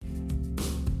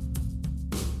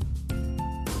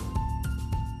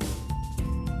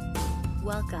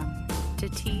Welcome to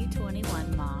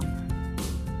T21Mom.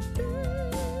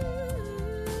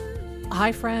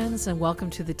 Hi, friends, and welcome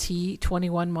to the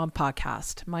T21Mom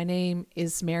podcast. My name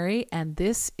is Mary, and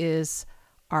this is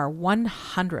our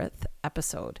 100th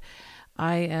episode.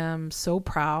 I am so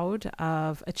proud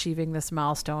of achieving this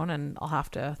milestone, and I'll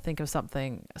have to think of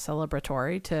something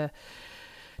celebratory to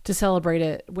celebrate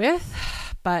it with.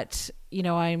 But,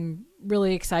 I'm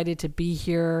really excited to be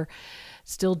here,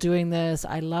 still doing this.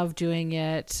 I love doing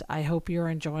it. I hope you're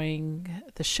enjoying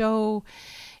the show.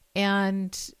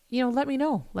 And, let me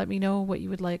know. Let me know what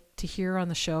you would like to hear on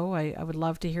the show. I would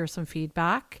love to hear some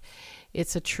feedback.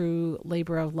 It's a true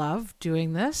labor of love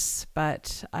doing this,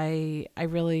 but I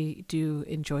really do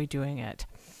enjoy doing it.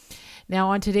 Now,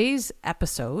 on today's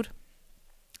episode,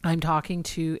 I'm talking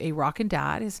to a rockin'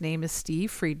 dad. His name is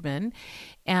Steve Friedman,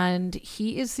 and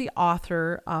he is the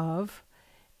author of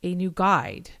a new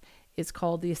guide. It's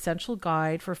called The Essential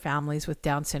Guide for Families with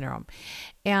Down Syndrome.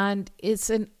 And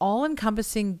it's an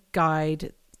all-encompassing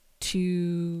guide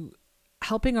to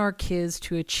helping our kids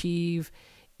to achieve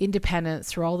independence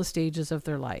through all the stages of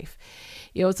their life.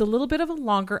 It's a little bit of a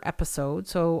longer episode,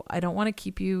 so I don't want to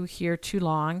keep you here too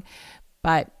long,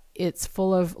 but it's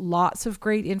full of lots of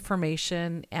great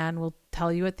information, and we'll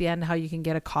tell you at the end how you can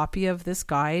get a copy of this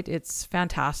guide. It's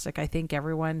fantastic. I think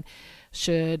everyone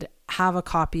should have a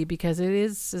copy because it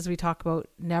is, as we talk about,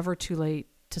 never too late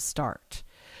to start.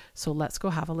 So let's go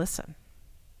have a listen.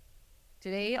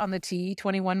 Today on the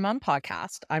T21Mom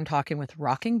podcast, I'm talking with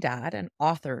rocking dad and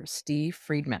author Steve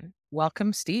Friedman.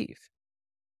 Welcome, Steve.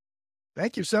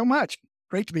 Thank you so much.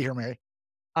 Great to be here, Mary.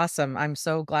 Awesome. I'm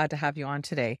so glad to have you on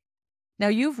today. Now,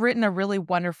 you've written a really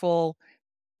wonderful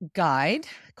guide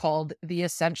called The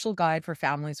Essential Guide for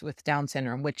Families with Down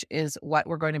Syndrome, which is what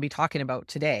we're going to be talking about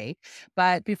today.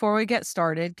 But before we get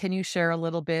started, can you share a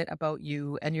little bit about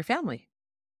you and your family?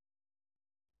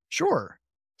 Sure.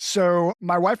 So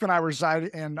my wife and I reside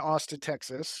in Austin,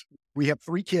 Texas. We have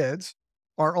 3 kids.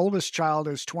 Our oldest child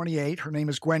is 28. Her name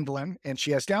is Gwendolyn, and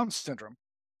she has Down syndrome.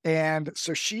 And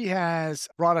so she has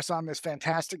brought us on this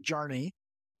fantastic journey,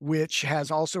 which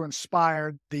has also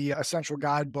inspired the Essential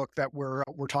Guidebook that we're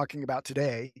talking about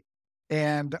today.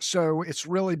 And so it's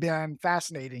really been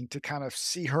fascinating to kind of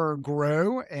see her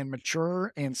grow and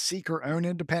mature and seek her own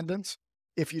independence.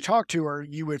 If you talk to her,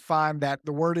 you would find that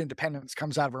the word independence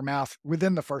comes out of her mouth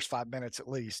within the first 5 minutes at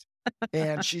least.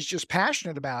 And she's just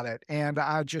passionate about it. And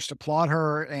I just applaud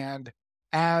her. And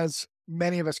as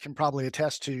many of us can probably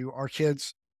attest to, our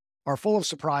kids are full of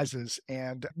surprises,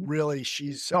 and really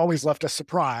she's always left us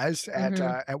surprised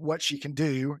at what she can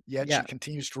do, yet she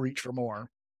continues to reach for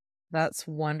more. That's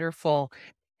wonderful.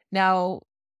 Now,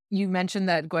 you mentioned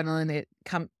that Gwendolyn,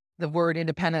 the word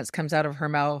independence comes out of her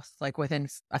mouth like within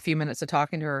a few minutes of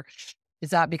talking to her.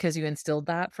 Is that because you instilled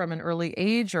that from an early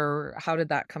age, or how did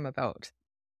that come about?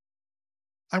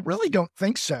 I really don't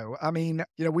think so. I mean,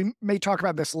 we may talk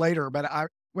about this later, but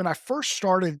when I first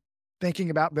started thinking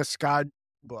about this guidebook,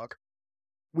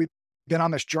 we've been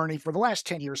on this journey for the last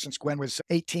 10 years since Gwen was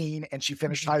 18 and she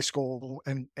finished high school,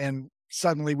 and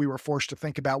suddenly we were forced to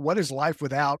think about what is life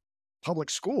without public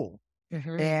school.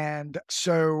 And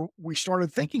so we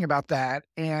started thinking about that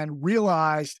and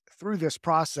realized through this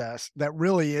process that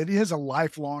really it is a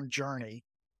lifelong journey.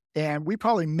 And we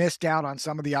probably missed out on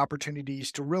some of the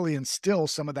opportunities to really instill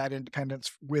some of that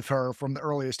independence with her from the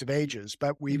earliest of ages.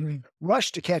 But we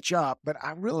rushed to catch up. But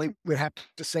I really would have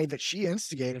to say that she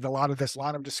instigated a lot of this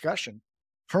line of discussion.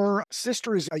 Her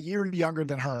sister is a year younger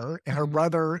than her, and her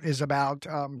brother is about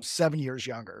 7 years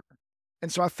younger.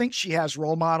 And so I think she has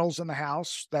role models in the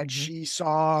house that she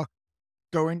saw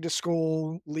going to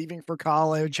school, leaving for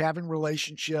college, having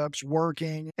relationships,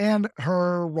 working, and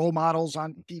her role models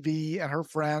on TV and her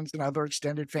friends and other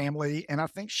extended family. And I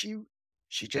think she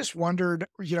just wondered,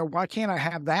 why can't I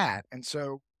have that? And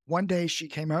so one day she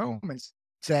came home and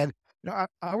said,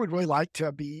 I would really like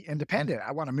to be independent.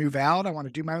 I want to move out. I want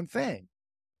to do my own thing.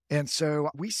 And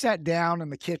so we sat down in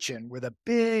the kitchen with a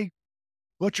big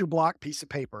butcher block piece of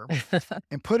paper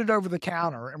and put it over the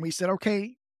counter. And we said,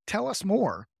 okay, tell us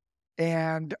more.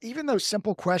 And even those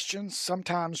simple questions,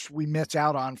 sometimes we miss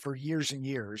out on for years and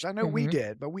years. I know we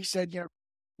did, but we said,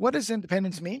 what does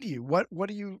independence mean to you? What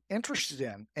are you interested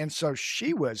in? And so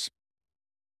she was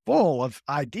full of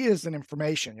ideas and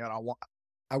information.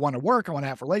 I want to work. I want to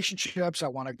have relationships. I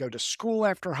want to go to school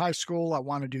after high school. I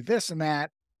want to do this and that.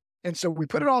 And so we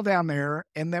put it all down there.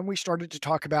 And then we started to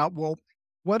talk about, well,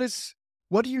 what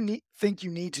do you think you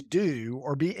need to do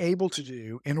or be able to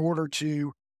do in order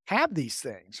to have these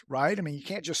things, right? I mean, you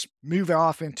can't just move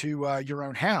off into your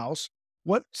own house.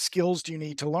 what skills do you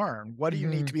need to learn? What do you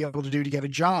need Mm-hmm. to be able to do to get a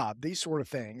job? These sort of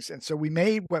things. And so we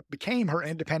made what became her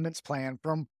independence plan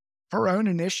from her own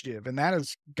initiative. And that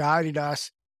has guided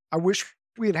us. I wish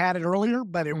we had had it earlier,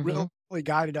 but it Mm-hmm. really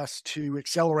guided us to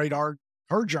accelerate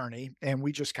her journey. And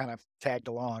we just kind of tagged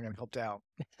along and helped out.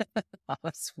 Oh,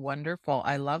 that's wonderful.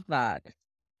 I love that.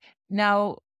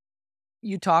 Now,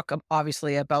 you talk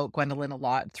obviously about Gwendolyn a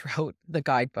lot throughout the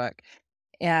guidebook,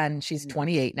 and she's Mhm.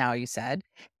 28 now, you said.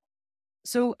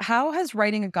 So, how has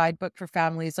writing a guidebook for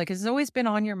families, like, has it always been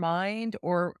on your mind,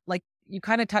 or like you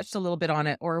kind of touched a little bit on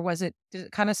it, or did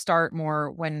it kind of start more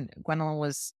when Gwendolyn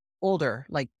was older,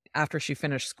 like after she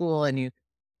finished school and you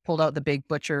pulled out the big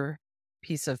butcher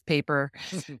piece of paper?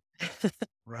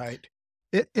 Right.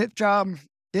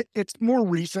 It's more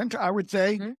recent, I would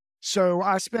say. Mhm. So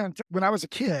when I was a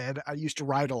kid, I used to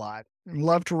write a lot and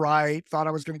loved to write, thought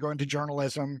I was going to go into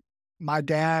journalism. My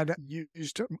dad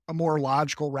used a more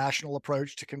logical, rational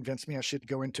approach to convince me I should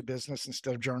go into business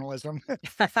instead of journalism.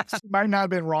 Might not have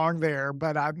been wrong there,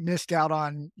 but I missed out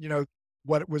on,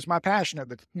 what was my passion at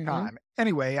the Mhm. time.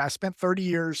 Anyway, I spent 30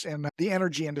 years in the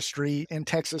energy industry in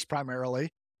Texas primarily.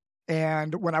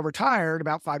 And when I retired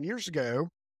about 5 years ago,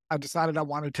 I decided I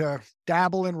wanted to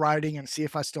dabble in writing and see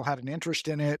if I still had an interest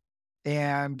in it.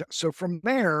 And so from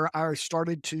there, I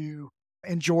started to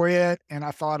enjoy it. And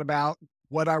I thought about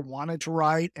what I wanted to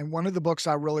write. And one of the books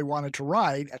I really wanted to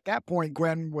write at that point,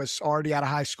 Gwen was already out of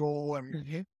high school and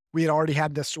Mhm. we had already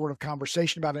had this sort of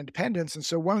conversation about independence. And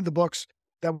so one of the books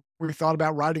that we thought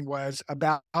about writing was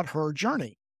about her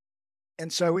journey.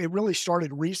 And so it really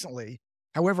started recently.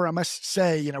 However, I must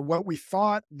say, what we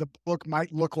thought the book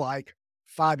might look like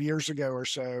 5 years ago or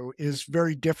so is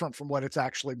very different from what it's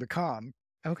actually become.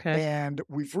 Okay. And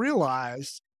we've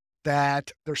realized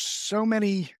that there's so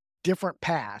many different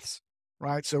paths,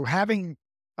 right? So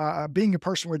being a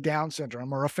person with Down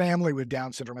syndrome or a family with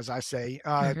Down syndrome, as I say,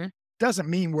 Mhm. doesn't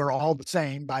mean we're all the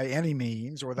same by any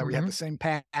means, or that we have the Mhm. same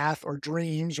path or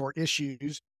dreams or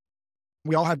issues.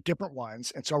 We all have different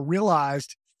ones. And so I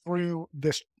realized through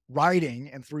this writing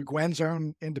and through Gwen's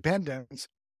own independence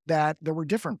that there were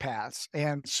different paths.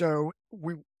 And so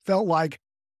we felt like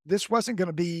this wasn't going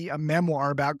to be a memoir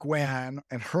about Gwen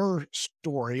and her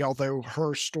story, although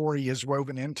her story is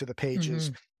woven into the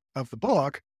pages Mhm. of the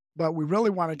book. But we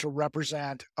really wanted to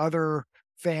represent other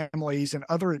families and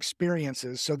other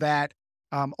experiences so that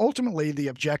ultimately the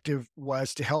objective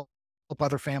was to help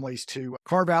other families to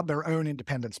carve out their own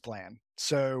independence plan.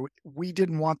 So we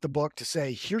didn't want the book to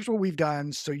say, here's what we've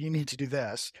done, so you need to do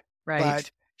this. Right. But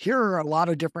here are a lot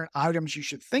of different items you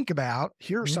should think about.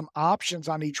 Here are Mhm. some options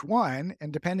on each one.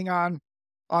 And depending on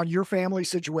your family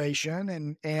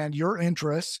situation and your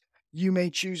interests, you may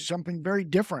choose something very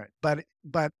different. But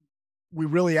we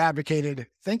really advocated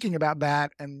thinking about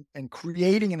that and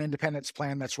creating an independence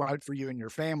plan that's right for you and your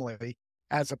family,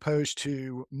 as opposed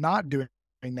to not doing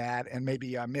that and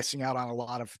maybe missing out on a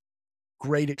lot of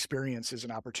great experiences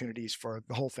and opportunities for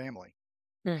the whole family.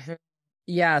 Mhm.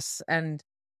 Yes, and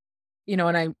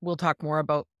I will talk more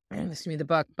about, excuse me, the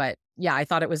book, but yeah, I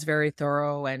thought it was very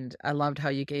thorough and I loved how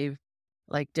you gave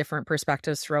like different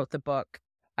perspectives throughout the book.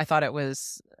 I thought it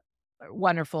was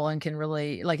wonderful and can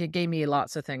really like it gave me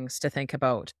lots of things to think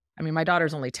about. I mean, my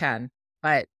daughter's only 10,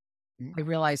 but Mm, I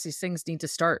realize these things need to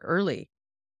start early.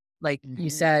 Like you mhm,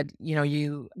 said,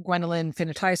 you Gwendolyn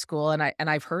finished high school and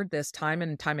I've heard this time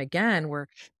and time again where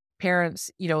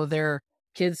parents, their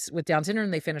kids with Down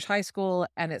syndrome, they finish high school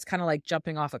and it's kind of like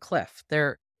jumping off a cliff.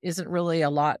 There isn't really a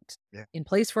lot yeah. in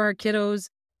place for our kiddos.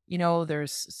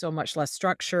 There's so much less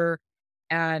structure.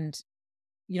 And,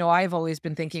 I've always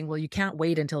been thinking, well, you can't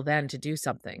wait until then to do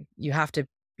something. You have to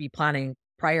be planning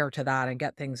prior to that and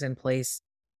get things in place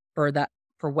for that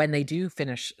for when they do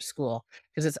finish school.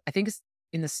 Because I think it's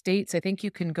in the States, I think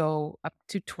you can go up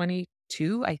to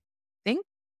 22, I think.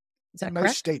 Is In that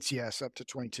most correct? states, yes, up to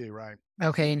 22, right?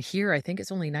 Okay, and here I think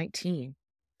it's only 19.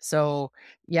 So,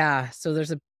 yeah, so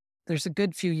there's a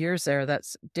good few years there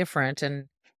that's different and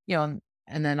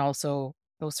then also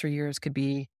those 3 years could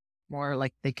be more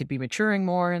like they could be maturing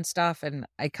more and stuff, and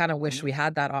I kinda wish Mhm. we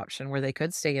had that option where they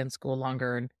could stay in school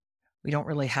longer, and we don't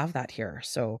really have that here.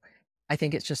 So, I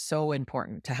think it's just so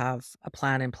important to have a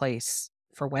plan in place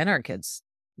for when our kids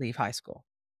leave high school.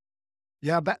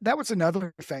 Yeah, that was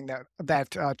another thing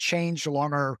that changed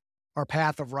along our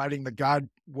path of writing the guide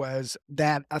was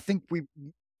that I think we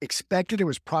expected it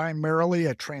was primarily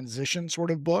a transition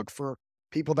sort of book for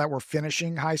people that were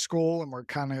finishing high school and were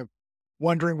kind of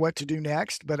wondering what to do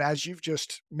next. But as you've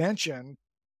just mentioned,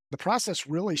 the process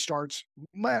really starts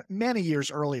many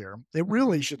years earlier. It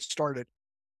really Mhm. should start at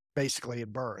basically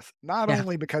at birth, not Yeah.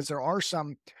 only because there are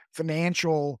some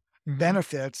financial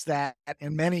benefits that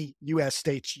in many U.S.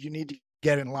 states you need to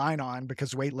get in line on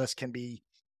because wait lists can be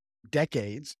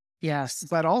decades, Yes.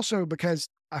 but also because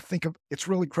I think it's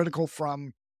really critical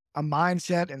from a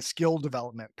mindset and skill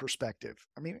development perspective.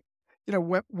 I mean,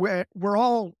 we're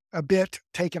all a bit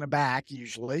taken aback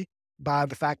usually by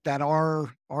the fact that our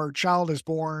child is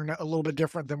born a little bit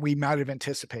different than we might have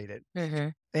anticipated.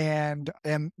 And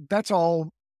that's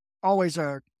always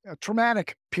a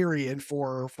traumatic period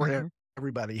for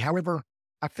everybody. However,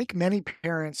 I think many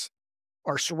parents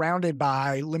are surrounded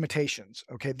by limitations.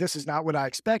 Okay, this is not what I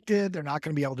expected. They're not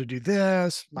going to be able to do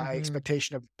this. My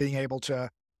expectation of being able to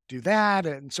do that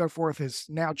and so forth has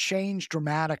now changed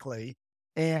dramatically.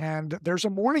 And there's a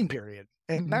mourning period,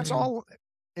 and that's all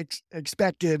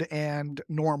expected and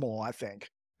normal, I think.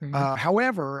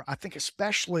 However, I think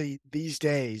especially these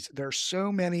days, there's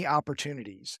so many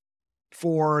opportunities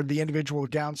for the individual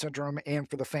with Down syndrome and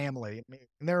for the family. I mean,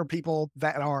 and there are people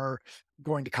that are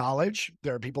going to college.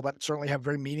 There are people that certainly have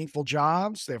very meaningful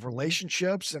jobs. They have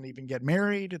relationships and even get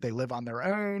married. They live on their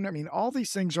own. I mean, all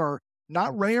these things are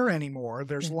not rare anymore.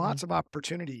 There's lots of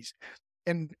opportunities.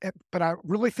 But I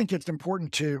really think it's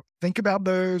important to think about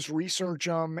those, research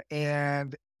them,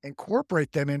 and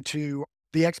incorporate them into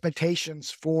the expectations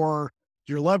for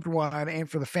your loved one and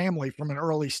for the family from an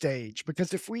early stage.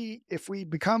 Because if we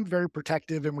become very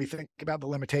protective and we think about the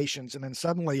limitations, and then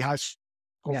suddenly high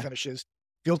school finishes,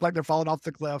 feels like they're falling off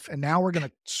the cliff, and now we're going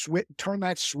to turn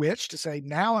that switch to say,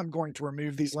 now I'm going to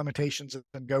remove these limitations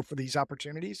and go for these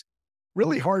opportunities.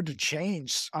 Really hard to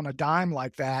change on a dime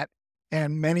like that.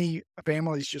 And many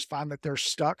families just find that they're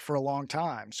stuck for a long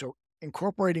time. So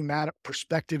incorporating that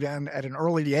perspective in at an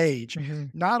early age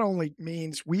not only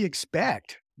means we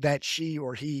expect that she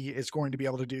or he is going to be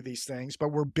able to do these things, but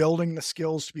we're building the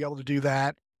skills to be able to do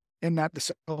that. And that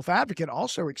the self-advocate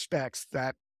also expects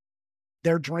that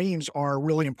their dreams are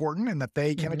really important and that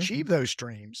they can achieve those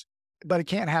dreams. But it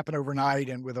can't happen overnight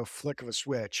and with a flick of a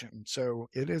switch. And so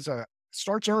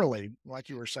starts early, like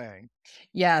you were saying.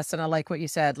 Yes, and I like what you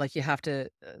said. Like you have to,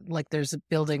 like there's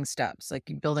building steps, like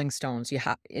building stones.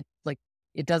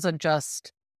 It doesn't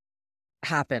just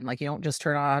happen. Like you don't just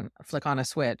flick on a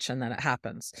switch and then it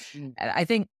happens. And I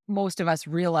think most of us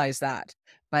realize that,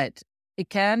 but it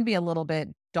can be a little bit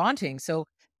daunting. So,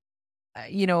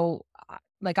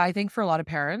 like I think for a lot of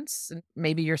parents, and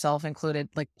maybe yourself included,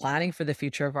 like planning for the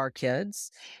future of our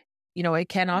kids, it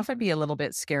can often be a little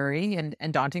bit scary and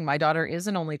daunting. My daughter is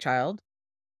an only child.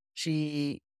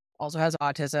 She also has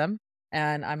autism,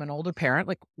 and I'm an older parent.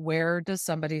 Like, where does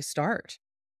somebody start?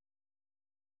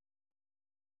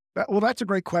 Well, that's a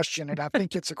great question. And I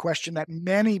think it's a question that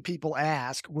many people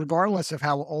ask, regardless of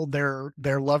how old their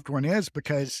loved one is,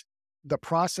 because the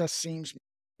process seems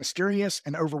mysterious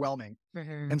and overwhelming.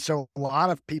 And so a lot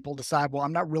of people decide, well,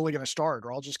 I'm not really going to start,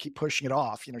 or I'll just keep pushing it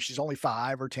off. She's only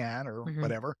 5 or 10 or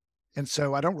whatever. And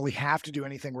so I don't really have to do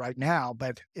anything right now,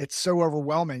 but it's so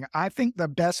overwhelming. I think the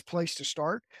best place to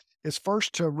start is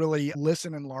first to really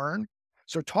listen and learn.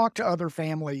 So talk to other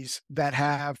families that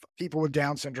have people with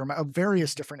Down syndrome of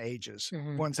various different ages,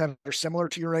 ones that are similar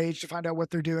to your age to find out what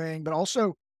they're doing, but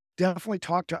also definitely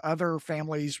talk to other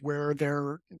families where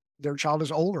their child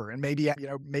is older and maybe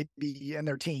in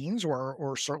their teens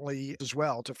or certainly as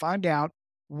well, to find out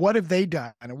what have they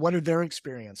done and what are their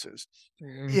experiences.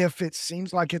 If it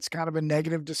seems like it's kind of a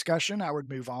negative discussion, I would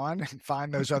move on and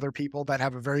find those other people that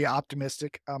have a very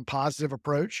optimistic, positive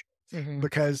approach.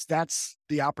 Because that's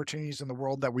the opportunities in the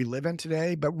world that we live in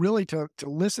today. But really to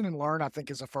listen and learn, I think,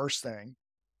 is the first thing.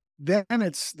 Then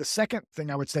it's the second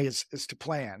thing I would say is to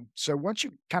plan. So once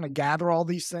you kind of gather all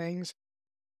these things,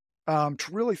 to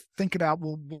really think about,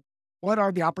 well, what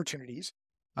are the opportunities,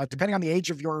 depending on the age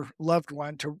of your loved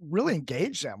one, to really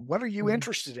engage them. What are you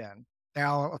interested in?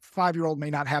 Now, a 5-year-old may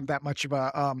not have that much of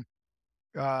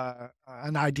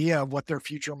an idea of what their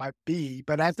future might be,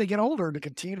 but as they get older, to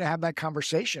continue to have that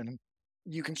conversation,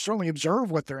 you can certainly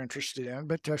observe what they're interested in,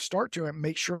 but to start to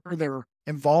make sure they're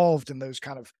involved in those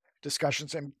kind of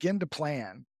discussions and begin to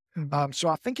plan. So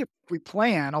I think if we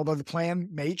plan, although the plan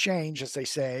may change, as they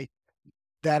say,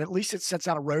 that at least it sets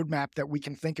out a roadmap that we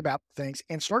can think about things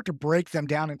and start to break them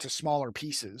down into smaller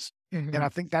pieces. And I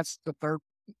think that's the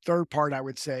third part I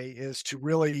would say, is to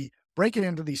really break it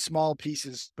into these small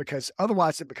pieces, because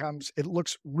otherwise it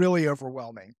looks really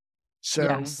overwhelming.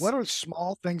 So what are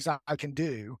small things I can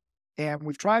do? And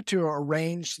we've tried to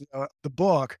arrange the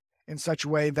book in such a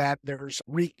way that there's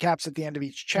recaps at the end of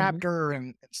each chapter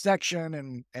and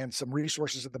section and some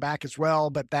resources at the back as well,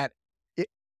 but that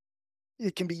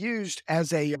it can be used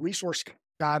as a resource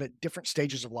guide at different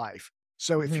stages of life.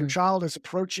 So if your child is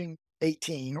approaching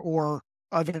 18 or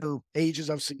other ages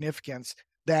of significance,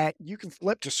 that you can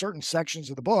flip to certain sections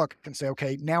of the book and say,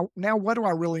 okay, now what do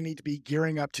I really need to be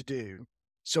gearing up to do?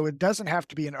 So it doesn't have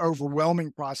to be an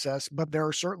overwhelming process, but there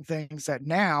are certain things that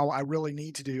now I really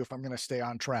need to do if I'm going to stay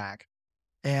on track.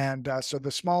 And so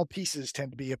the small pieces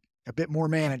tend to be a bit more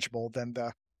manageable than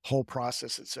the whole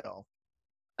process itself.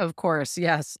 Of course,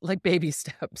 yes, like baby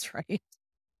steps, right?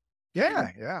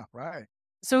 Yeah, right.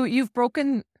 So you've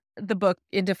broken the book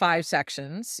into 5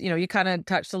 sections. You kind of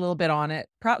touched a little bit on it.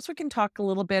 Perhaps we can talk a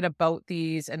little bit about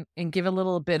these and give a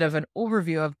little bit of an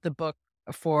overview of the book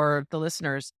for the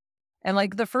listeners. And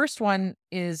like the first one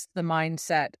is the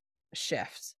mindset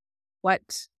shift.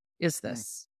 What is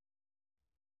this?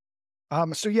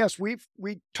 So yes, we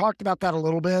talked about that a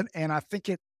little bit, and I think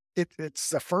it's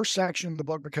the first section of the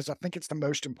book because I think it's the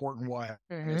most important one.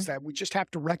 Is that we just have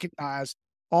to recognize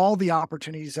all the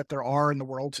opportunities that there are in the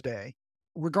world today,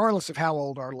 regardless of how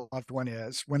old our loved one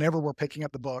is, whenever we're picking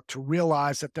up the book, to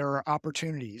realize that there are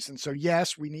opportunities. And so,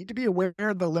 yes, we need to be aware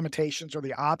of the limitations or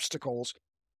the obstacles,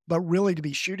 but really to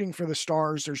be shooting for the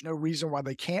stars. There's no reason why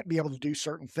they can't be able to do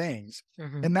certain things.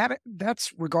 And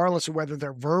that's regardless of whether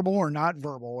they're verbal or not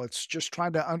verbal. It's just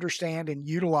trying to understand and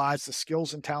utilize the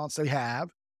skills and talents they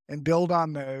have and build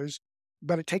on those.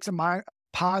 But it takes a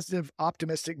positive,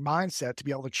 optimistic mindset to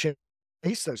be able to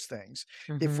chase those things.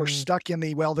 If we're stuck in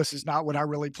well, this is not what I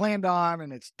really planned on,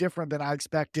 and it's different than I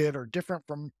expected or different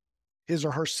from his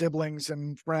or her siblings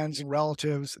and friends and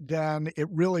relatives, then it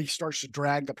really starts to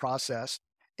drag the process.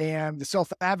 And the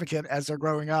self-advocate, as they're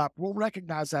growing up, will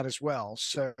recognize that as well.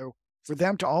 So for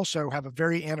them to also have a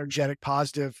very energetic,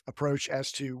 positive approach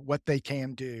as to what they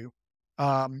can do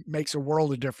makes a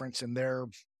world of difference in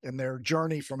their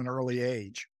journey from an early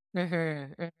age.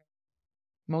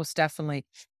 Most definitely.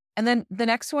 And then the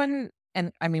next one,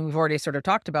 and I mean, we've already sort of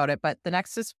talked about it, but the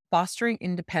next is fostering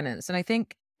independence. And I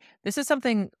think this is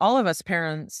something all of us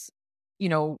parents,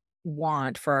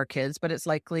 want for our kids, but it's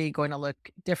likely going to look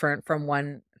different from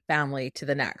one family to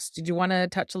the next. Did you want to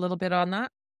touch a little bit on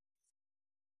that?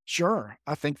 Sure.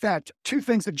 I think that 2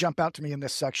 things that jump out to me in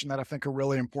this section that I think are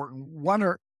really important. One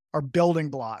are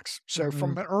building blocks. So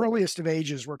from the earliest of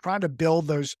ages, we're trying to build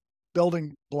those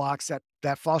building blocks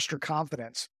that foster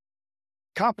confidence.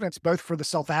 Confidence both for the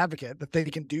self-advocate that they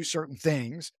can do certain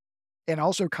things, and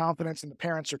also confidence in the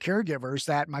parents or caregivers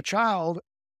that my child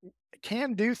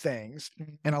can do things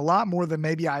and a lot more than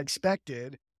maybe I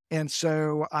expected. And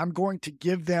so I'm going to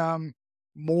give them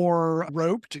more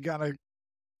rope to kind of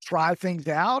try things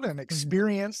out and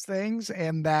experience things.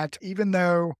 And that even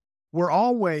though we're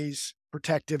always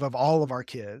protective of all of our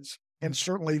kids, and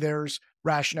certainly there's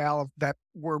rationale that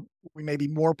we may be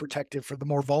more protective for the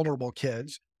more vulnerable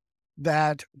kids,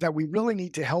 that we really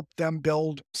need to help them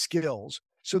build skills.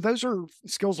 So those are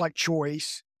skills like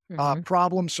choice,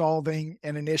 problem solving,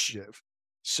 and initiative.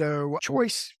 So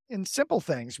choice in simple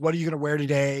things. What are you going to wear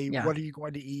today? Yeah. What are you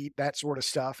going to eat? That sort of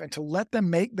stuff. And to let them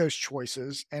make those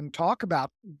choices and talk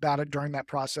about it during that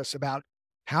process about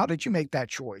how did you make that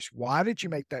choice? Why did you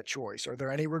make that choice? Are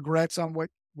there any regrets on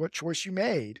what choice you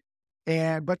made?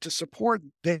 But to support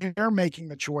their making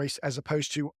the choice as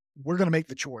opposed to we're going to make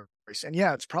the choice. And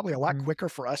yeah, it's probably a lot quicker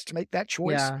for us to make that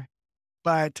choice,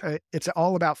 but it's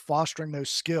all about fostering those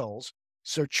skills.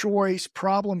 So choice,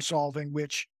 problem solving,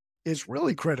 which is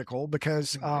really critical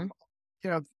because,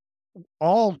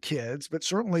 all kids, but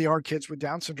certainly our kids with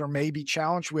Down syndrome may be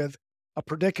challenged with a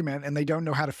predicament and they don't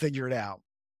know how to figure it out.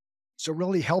 So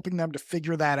really helping them to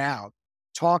figure that out,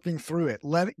 talking through it,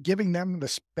 giving them the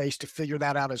space to figure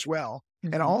that out as well.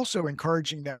 And also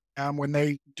encouraging them when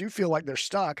they do feel like they're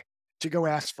stuck to go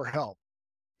ask for help.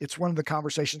 It's one of the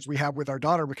conversations we have with our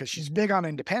daughter because she's big on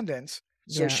independence.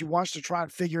 So she wants to try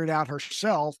and figure it out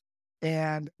herself.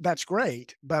 And that's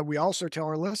great. But we also tell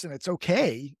her, listen, it's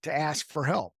okay to ask for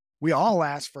help. We all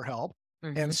ask for help.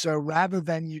 And so rather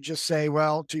than you just say,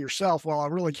 well, to yourself, well, I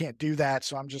really can't do that,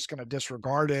 so I'm just going to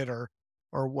disregard it or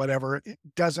whatever, it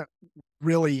doesn't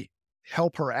really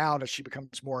help her out as she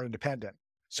becomes more independent.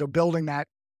 So building that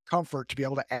comfort to be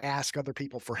able to ask other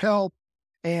people for help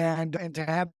and to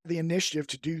have the initiative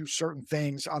to do certain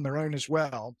things on their own as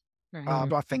well.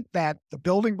 But I think that the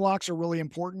building blocks are really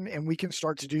important, and we can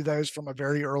start to do those from a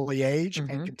very early age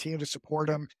and continue to support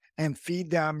them and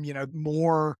feed them,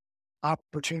 more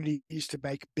opportunities to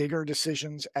make bigger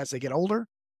decisions as they get older.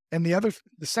 And the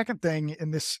second thing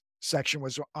in this section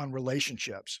was on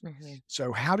relationships.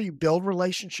 So how do you build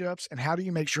relationships and how do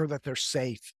you make sure that they're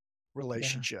safe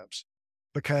relationships?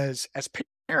 Because as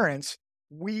parents,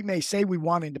 we may say we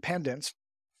want independence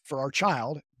for our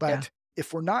child, but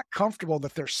if we're not comfortable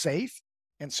that they're safe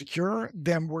and secure,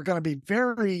 then we're going to be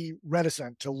very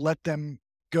reticent to let them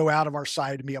go out of our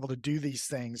sight and be able to do these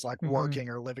things like Mm-hmm. working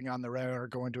or living on their own or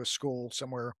going to a school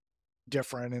somewhere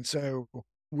different. And so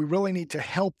we really need to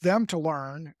help them to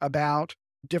learn about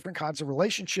different kinds of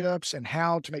relationships and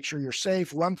how to make sure you're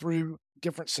safe, run through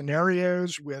different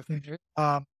scenarios with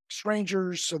Mm-hmm.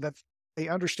 strangers so that they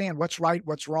understand what's right,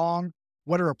 what's wrong,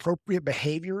 what are appropriate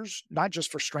behaviors, not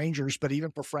just for strangers, but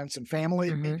even for friends and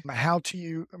family. Mm-hmm. How do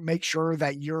you make sure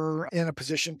that you're in a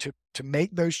position to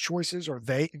make those choices, or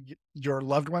your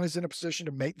loved one is in a position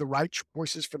to make the right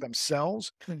choices for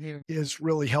themselves Mm-hmm. is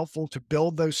really helpful to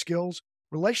build those skills.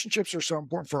 Relationships are so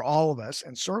important for all of us,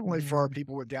 and certainly for our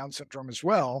people with Down syndrome as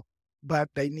well. But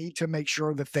they need to make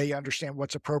sure that they understand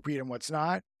what's appropriate and what's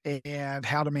not, and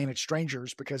how to manage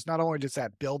strangers, because not only does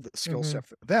that build the skill Mm-hmm. set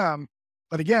for them,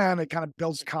 but again, it kind of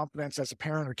builds the confidence as a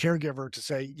parent or caregiver to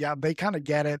say, yeah, they kind of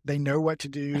get it. They know what to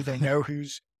do. They know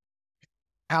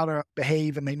how to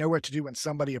behave, and they know what to do when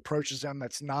somebody approaches them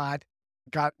that's not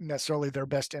got necessarily their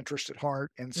best interest at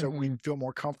heart. And so we Mm-hmm. feel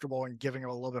more comfortable in giving them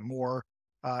a little bit more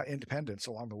independence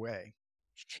along the way.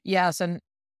 Yes, and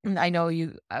I know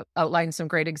you outlined some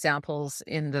great examples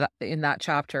in that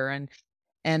chapter,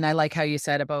 and I like how you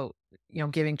said about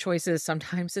giving choices.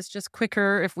 Sometimes it's just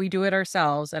quicker if we do it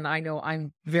ourselves, and I know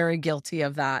I'm very guilty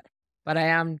of that. But I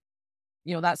am,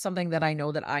 that's something that I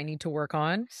know that I need to work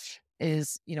on.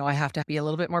 Is I have to be a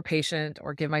little bit more patient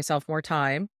or give myself more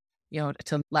time.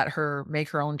 To let her make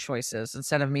her own choices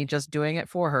instead of me just doing it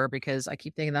for her, because I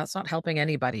keep thinking that's not helping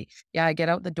anybody. Yeah, I get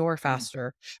out the door Mm.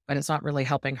 faster, but it's not really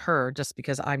helping her just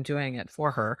because I'm doing it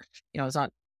for her. It's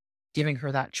not giving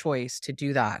her that choice to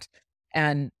do that.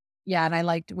 And yeah, and I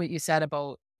liked what you said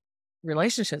about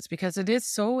relationships, because it is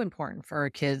so important for our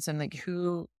kids, and like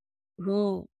who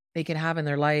they can have in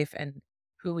their life and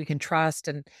who we can trust.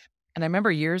 And I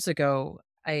remember years ago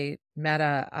I met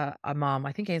a mom.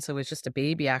 I think Ainsley was just a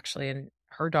baby actually, and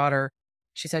her daughter,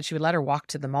 she said she would let her walk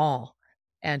to the mall.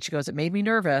 And she goes, it made me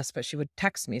nervous, but she would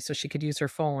text me so she could use her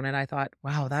phone. And I thought,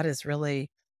 wow, that's really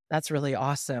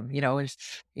awesome.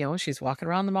 She's walking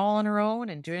around the mall on her own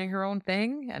and doing her own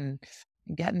thing and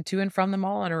getting to and from the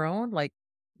mall on her own. Like,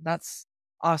 that's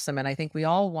awesome. And I think we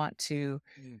all want to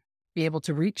Mm. be able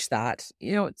to reach that.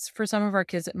 It's for some of our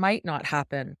kids, it might not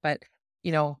happen, but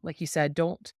like you said,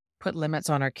 don't put limits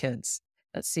on our kids.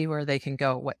 Let's see where they can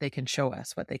go, what they can show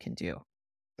us, what they can do.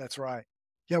 That's right.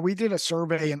 Yeah, we did a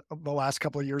survey in the last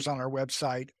couple of years on our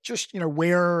website. Just,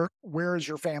 where is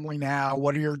your family now?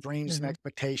 What are your dreams and Hmm.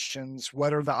 expectations?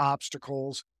 What are the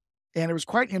obstacles? And it was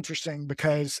quite interesting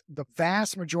because the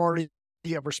vast majority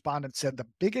of respondents said the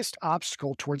biggest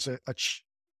obstacle towards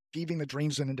achieving the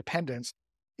dreams and independence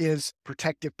is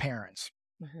protective parents.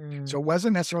 Hmm. So it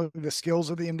wasn't necessarily the skills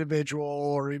of the individual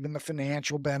or even the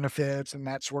financial benefits and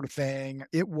that sort of thing.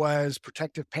 It was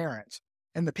protective parents.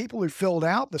 And the people who filled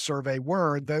out the survey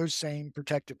were those same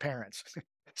protective parents.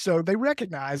 So they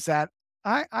recognize that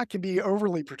I can be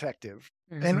overly protective.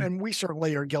 Hmm. And we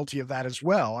certainly are guilty of that as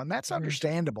well. And that's Hmm.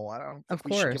 understandable. I don't Of think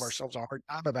we should give course. ourselves a hard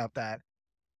time about that.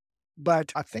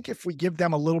 But I think if we give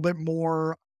them a little bit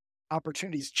more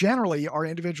opportunities, generally our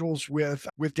individuals with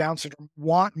Down syndrome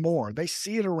want more. They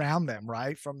see it around them,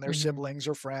 right? From their Hmm. siblings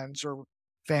or friends or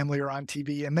family or on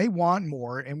TV, and they want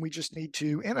more. And we just need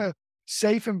to, in a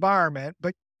safe environment,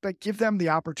 but give them the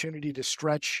opportunity to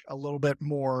stretch a little bit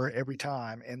more every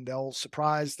time, and they'll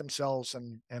surprise themselves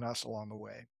and us along the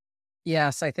way.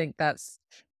 Yes, I think that's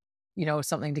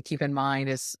something to keep in mind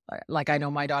is like, I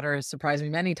know my daughter has surprised me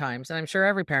many times, and I'm sure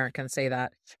every parent can say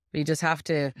that. But you just have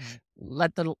to Mhm.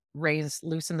 let the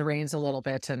loosen the reins a little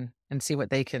bit and see what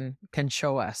they can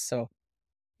show us. So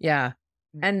yeah.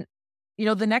 Mm. And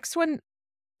the next one,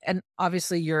 and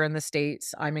obviously you're in the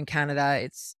States, I'm in Canada.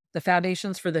 It's the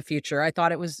Foundations for the Future. I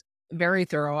thought it was very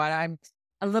thorough. And I'm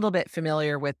a little bit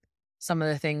familiar with some of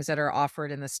the things that are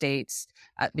offered in the States,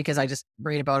 because I just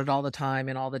read about it all the time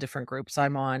in all the different groups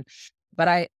I'm on. But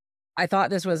I thought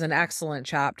this was an excellent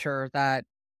chapter that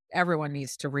everyone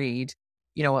needs to read,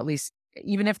 at least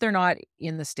even if they're not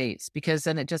in the States, because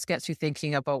then it just gets you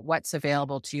thinking about what's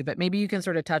available to you. But maybe you can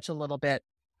sort of touch a little bit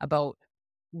about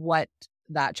what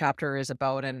that chapter is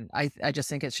about, and I just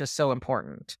think it's just so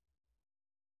important.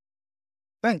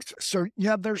 Thanks. So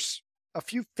yeah, there's a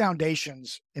few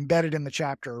foundations embedded in the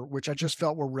chapter, which I just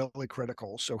felt were really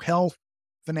critical. So health,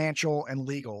 financial, and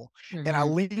legal. And I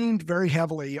Mhm, leaned very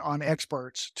heavily on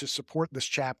experts to support this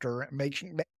chapter,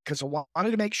 making because I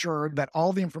wanted to make sure that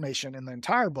all the information in the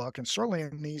entire book, and certainly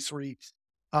in these three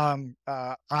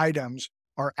items,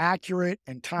 are accurate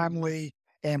and timely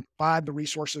and provide the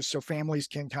resources so families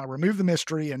can kind of remove the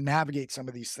mystery and navigate some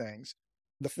of these things.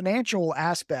 The financial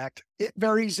aspect, it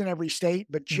varies in every state,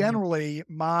 but mhm, generally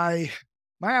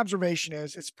my observation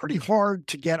is it's pretty hard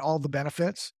to get all the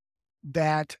benefits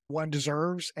that one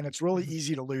deserves, and it's really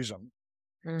easy to lose them.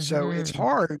 So it's Mm-hmm.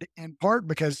 hard in part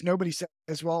because nobody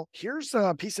says, well, here's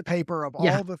a piece of paper of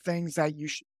Yeah. all the things that you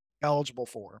should be eligible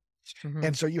for. Mm-hmm.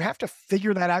 And so you have to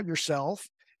figure that out yourself.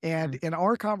 And in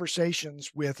our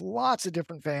conversations with lots of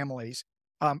different families,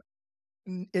 um,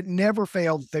 it never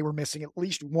failed that they were missing at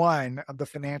least one of the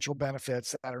financial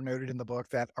benefits that are noted in the book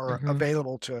that are Mm-hmm.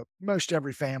 available to most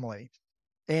every family.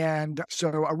 And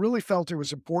so I really felt it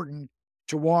was important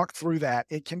to walk through that.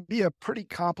 It can be a pretty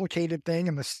complicated thing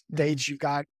in the Mm-hmm. states. You've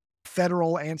got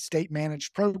federal and state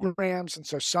managed programs. And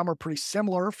so some are pretty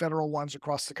similar, federal ones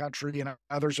across the country, and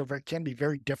others can be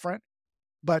very different.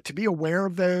 But to be aware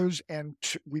of those, and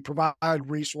we provide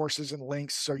resources and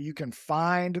links so you can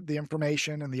find the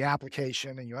information and the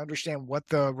application and you understand what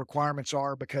the requirements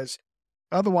are, because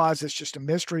otherwise it's just a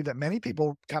mystery that many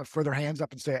people kind of throw their hands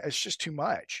up and say, it's just too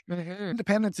much. Mm-hmm.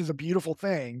 Independence is a beautiful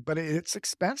thing, but it's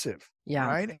expensive, Yeah.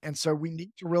 right? And so we need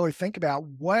to really think about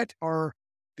what are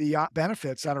the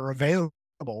benefits that are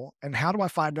available and how do I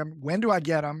find them? When do I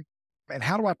get them? And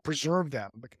how do I preserve them?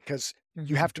 Because you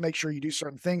Mm-hmm. have to make sure you do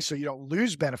certain things so you don't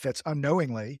lose benefits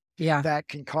unknowingly Yeah. that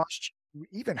can cost you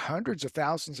even hundreds of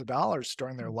thousands of dollars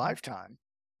during their lifetime.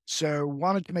 So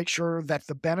wanted to make sure that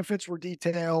the benefits were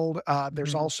detailed.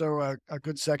 There's Mm-hmm. also a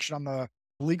good section on the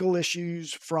legal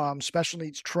issues from special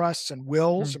needs trusts and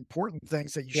wills, important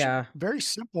things that you should, Yeah. very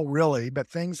simple really, but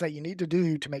things that you need to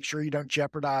do to make sure you don't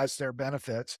jeopardize their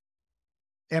benefits.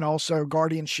 And also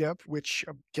guardianship, which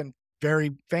can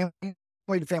vary. Family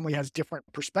to family has different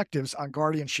perspectives on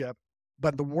guardianship,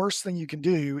 but the worst thing you can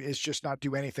do is just not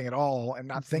do anything at all and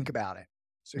not Mm-hmm. think about it.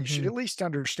 So you should Mm-hmm. at least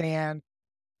understand,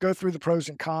 go through the pros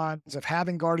and cons of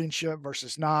having guardianship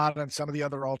versus not, and some of the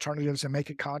other alternatives, and make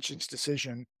a conscious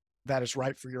decision that is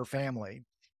right for your family.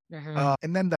 Mm-hmm.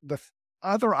 And then the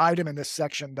other item in this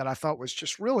section that I thought was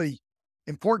just really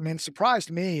important and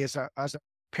surprised me as a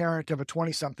parent of a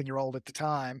 20-something-year-old at the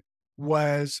time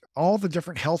was all the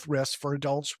different health risks for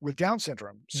adults with Down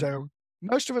syndrome. So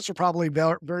most of us are probably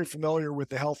very familiar with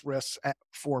the health risks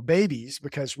for babies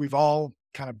because we've all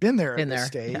kind of been there at In this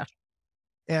there. Yeah. stage.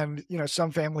 And,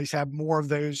 some families have more of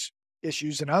those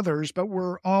issues than others, but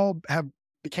we're all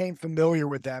became familiar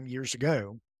with them years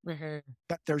ago. Mm-hmm.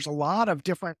 But there's a lot of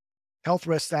different health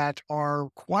risks that are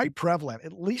quite prevalent,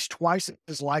 at least twice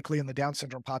as likely in the Down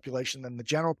syndrome population than the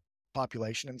general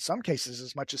population. In some cases,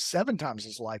 as much as 7 times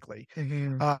as likely.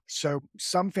 Mm-hmm. So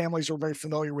some families are very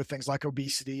familiar with things like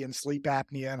obesity and sleep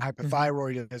apnea and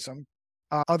hypothyroidism.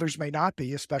 Others may not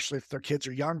be, especially if their kids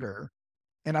are younger.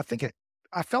 And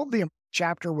I felt the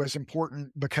chapter was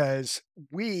important because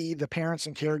we, the parents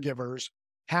and caregivers,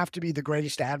 have to be the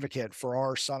greatest advocate for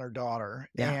our son or daughter.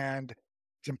 Yeah. And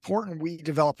it's important we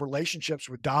develop relationships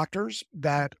with doctors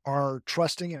that are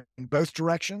trusting in both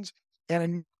directions. And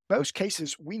in most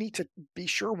cases, we need to be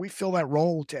sure we fill that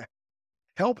role to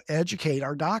help educate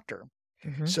our doctor.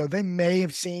 Mm-hmm. So they may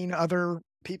have seen other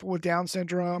people with Down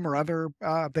syndrome or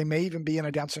they may even be in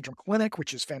a Down syndrome clinic,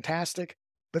 which is fantastic.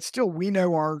 But still, we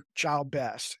know our child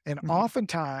best. And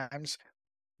oftentimes,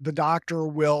 the doctor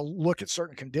will look at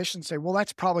certain conditions and say, well,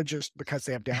 that's probably just because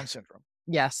they have Down syndrome.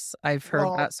 Yes, I've heard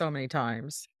Well, that so many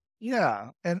times. yeah.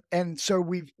 And so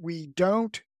we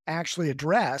don't actually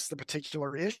address the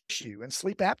particular issue. And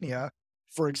sleep apnea,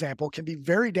 for example, can be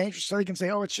very dangerous. So they can say,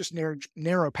 oh, it's just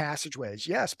narrow passageways.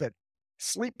 Yes, but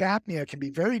sleep apnea can be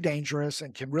very dangerous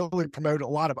and can really promote a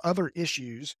lot of other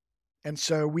issues. And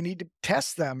so we need to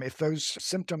test them. If those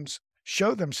symptoms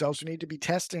show themselves, we need to be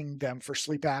testing them for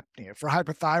sleep apnea, for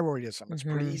hypothyroidism. It's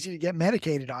pretty easy to get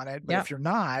medicated on it, but if you're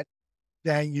not,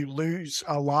 then you lose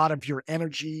a lot of your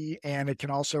energy and it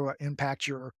can also impact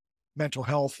your mental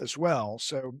health as well.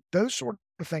 So those sort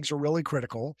of things are really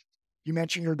critical. You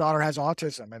mentioned your daughter has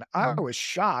autism, and I was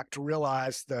shocked to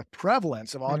realize the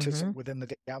prevalence of autism within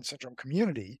the Down syndrome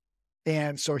community.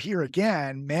 And so here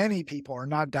again, many people are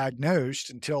not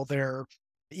diagnosed until they're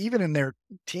even in their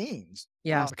teens.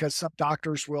 Yeah. Because some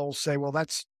doctors will say, well,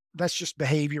 that's just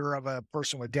behavior of a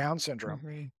person with Down syndrome.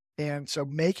 Mm-hmm. And so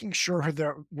making sure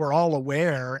that we're all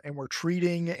aware and we're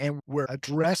treating and we're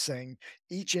addressing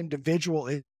each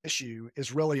individual issue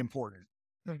is really important.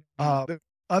 The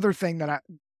other thing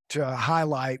to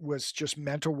highlight was just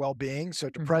mental well-being. So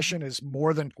depression is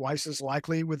more than twice as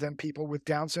likely within people with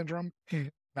Down syndrome.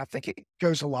 I think it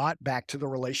goes a lot back to the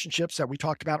relationships that we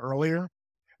talked about earlier.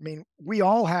 I mean, we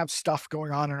all have stuff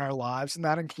going on in our lives, and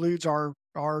that includes our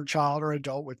child or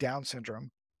adult with Down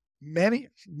syndrome. Many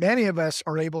of us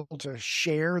are able to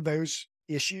share those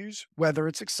issues, whether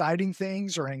it's exciting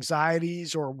things or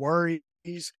anxieties or worries,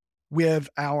 with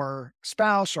our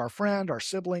spouse, our friend, our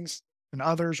siblings, and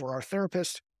others, or our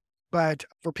therapist. But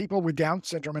for people with Down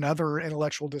syndrome and other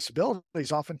intellectual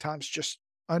disabilities, oftentimes just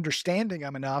understanding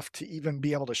them enough to even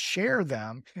be able to share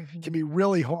them can be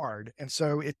really hard. And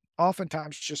so it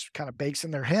oftentimes just kind of bakes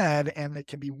in their head and it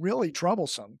can be really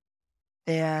troublesome.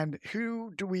 And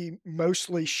who do we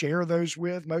mostly share those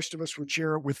with? Most of us would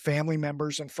share it with family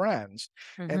members and friends.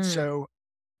 And Mm-hmm. so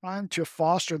trying to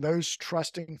foster those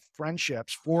trusting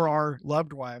friendships for our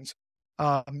loved ones,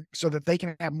 so that they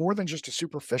can have more than just a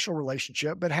superficial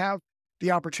relationship, but have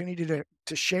the opportunity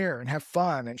to share and have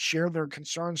fun and share their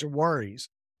concerns and worries.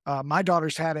 My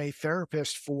daughter's had a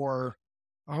therapist for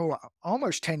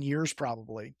almost 10 years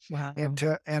probably. Wow.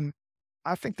 And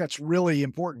I think that's really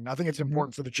important. I think it's Mm-hmm.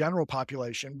 important for the general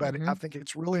population, but Mm-hmm. I think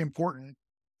it's really important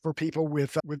for people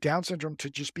with Down syndrome to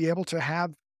just be able to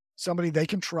have somebody they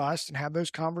can trust and have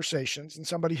those conversations, and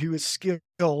somebody who is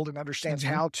skilled and understands Mm-hmm.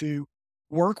 how to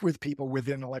work with people with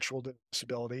intellectual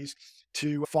disabilities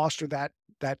to foster that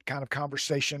kind of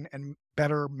conversation and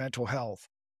better mental health.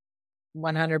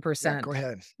 Yeah, go 100%.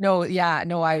 ahead. No, yeah,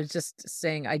 no, I was just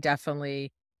saying I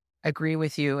definitely agree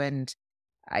with you. And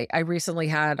I recently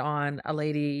had on a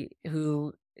lady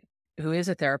who is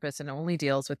a therapist and only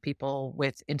deals with people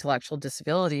with intellectual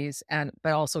disabilities and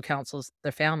but also counsels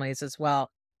their families as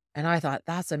well. And I thought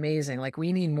that's amazing. Like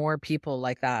we need more people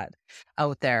like that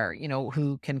out there,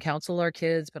 who can counsel our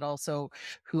kids, but also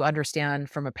who understand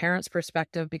from a parent's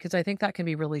perspective, because I think that can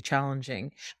be really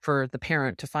challenging for the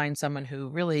parent to find someone who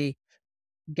really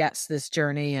gets this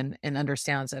journey and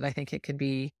understands it. I think it can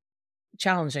be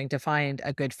challenging to find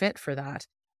a good fit for that.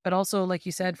 But also, like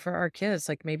you said, for our kids,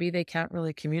 like maybe they can't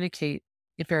really communicate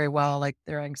it very well, like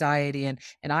their anxiety. And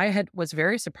I was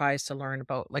very surprised to learn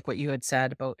about like what you had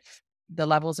said about the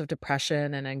levels of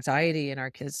depression and anxiety in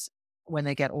our kids when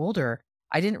they get older.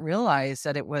 I didn't realize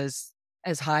that it was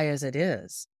as high as it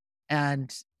is.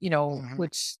 And, Mhm.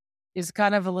 which is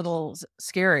kind of a little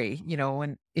scary,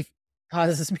 and it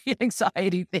causes me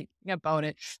anxiety thinking about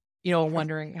it,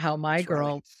 wondering how my That's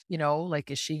right. girl,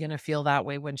 like, is she gonna feel that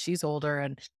way when she's older?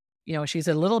 And, she's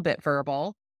a little bit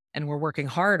verbal and we're working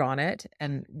hard on it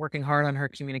and working hard on her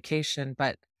communication.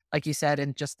 But like you said,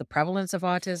 and just the prevalence of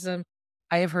autism,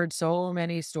 I have heard so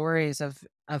many stories of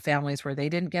families where they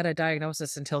didn't get a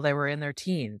diagnosis until they were in their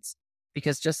teens.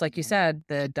 Because just like you Mhm. said,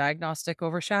 the diagnostic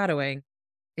overshadowing,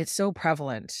 it's so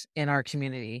prevalent in our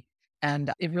community.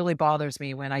 And it really bothers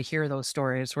me when I hear those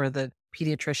stories where the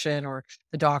pediatrician or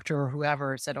the doctor or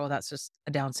whoever said, "Oh, that's just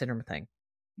a Down syndrome thing."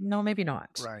 No, maybe not,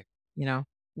 Right. you know?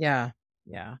 Yeah,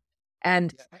 yeah.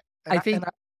 And Yeah. And I I and think I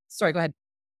sorry, go ahead.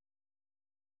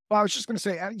 well, I was just gonna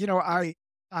say,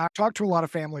 I talked to a lot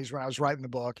of families when I was writing the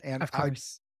book, and Of I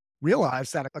course.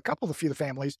 realized that a couple of the few of the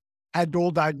families had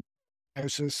dual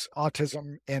diagnosis,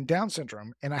 autism and Down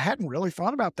syndrome, and I hadn't really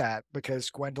thought about that because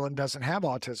Gwendolyn doesn't have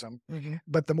autism. Mhm,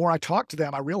 But the more I talked to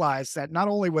them, I realized that not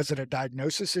only was it a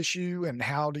diagnosis issue and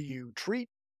how do you treat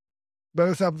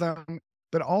both of them,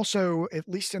 but also, at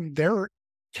least in their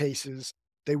cases,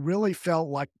 they really felt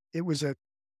like it was a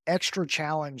extra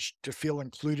challenge to feel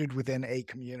included within a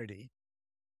community.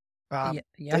 They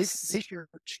yes. shared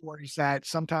stories that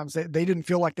sometimes they didn't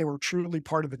feel like they were truly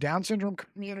part of the Down syndrome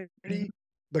Mhm, community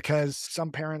because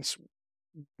some parents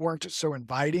weren't so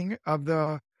inviting of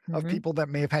mhm, people that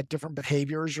may have had different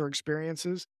behaviors or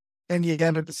experiences. And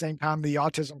yet at the same time, the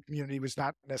autism community was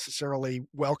not necessarily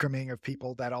welcoming of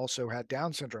people that also had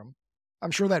Down syndrome.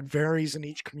 I'm sure that varies in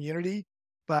each community,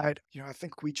 but I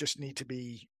think we just need to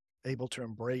be able to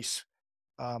embrace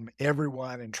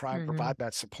everyone and try and mhm. provide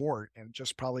that support. And it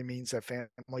just probably means that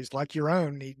families like your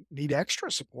own need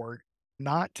extra support,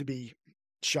 not to be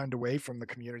shunned away from the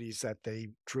communities that they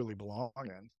truly belong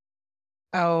in.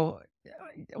 Oh,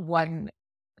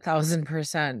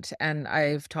 1,000%. And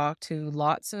I've talked to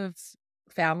lots of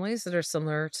families that are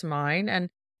similar to mine, and,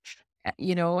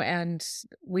 and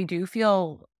we do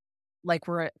feel like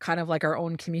we're kind of like our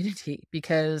own community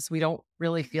because we don't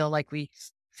really feel like we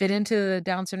fit into the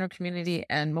Down syndrome community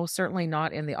and most certainly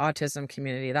not in the autism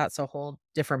community. That's a whole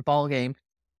different ballgame.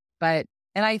 But,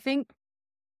 and I think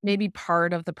maybe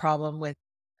part of the problem with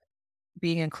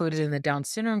being included in the Down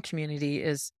syndrome community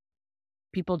is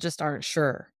people just aren't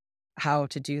sure how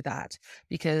to do that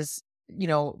because,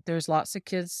 there's lots of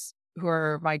kids who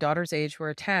are my daughter's age who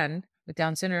are 10 with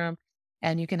Down syndrome,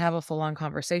 and you can have a full on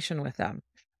conversation with them.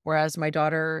 Whereas my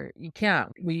daughter, you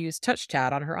can't. We use touch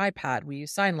chat on her iPad, we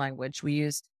use sign language, we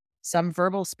use some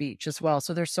verbal speech as well.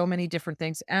 So there's so many different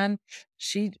things. And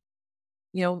she,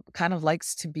 kind of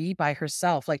likes to be by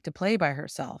herself, like to play by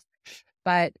herself.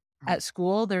 But Mm. at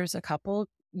school, there's a couple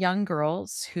young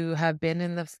girls who have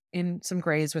been in some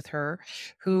grades with her,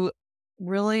 who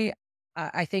really,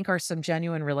 I think, are some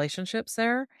genuine relationships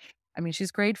there. I mean,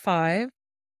 she's grade 5,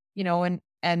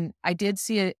 and I did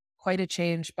see quite a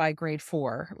change by grade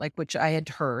 4, like, which I had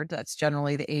heard. That's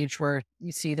generally the age where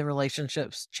you see the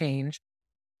relationships change.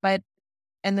 But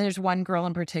and there's one girl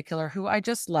in particular who I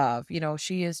just love.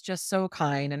 She is just so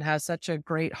kind and has such a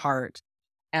great heart.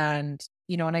 And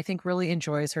I think really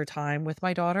enjoys her time with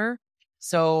my daughter.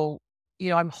 So,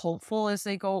 I'm hopeful as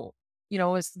they go,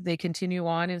 as they continue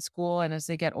on in school and as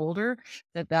they get older,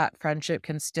 that friendship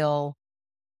can still,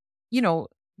 you know,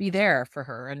 be there for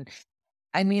her. And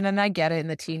I mean, and I get it, in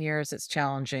the teen years, it's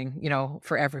challenging,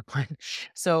 for everyone.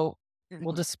 So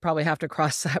we'll just probably have to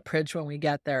cross that bridge when we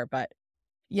get there. But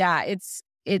yeah,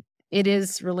 it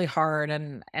is really hard,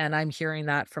 and I'm hearing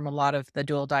that from a lot of the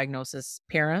dual diagnosis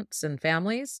parents and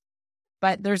families.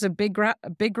 But there's a big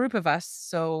group of us,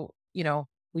 so,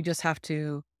 we just have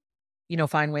to,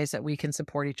 find ways that we can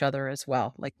support each other as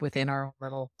well, like within our own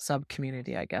little sub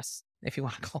community, I guess, if you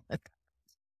want to call it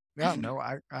Yeah, no,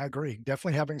 I agree.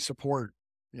 Definitely having support.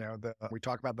 We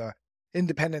talk about the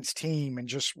independence team and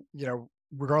just,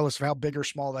 regardless of how big or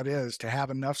small that is, to have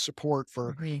enough support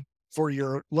that. for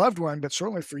your loved one, but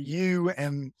certainly for you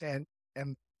and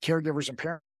caregivers and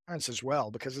parents as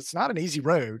well, because it's not an easy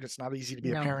road. It's not easy to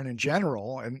be a No. parent in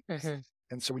general. Mhm.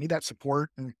 And so we need that support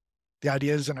and the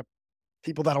ideas and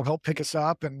people that'll help pick us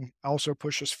up and also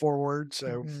push us forward.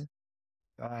 So, Mhm.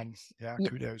 yeah, Ye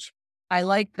kudos. I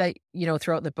like that,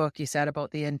 throughout the book you said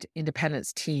about the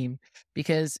independence team,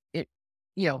 because it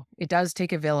does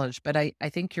take a village, but I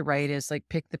think you're right, is like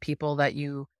pick the people that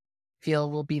you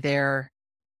feel will be there,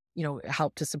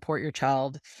 help to support your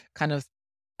child kind of,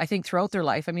 I think, throughout their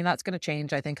life. I mean, that's going to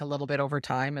change, I think, a little bit over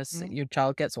time as Mhm. your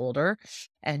child gets older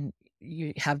and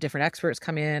you have different experts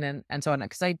come in and so on.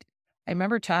 Cause I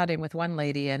remember chatting with one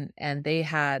lady and they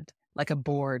had like a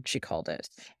board, she called it.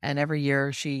 And every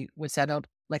year she would send out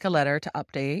like a letter to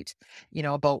update,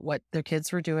 about what their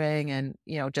kids were doing and,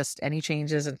 just any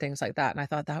changes and things like that. And I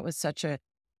thought that was such a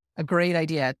great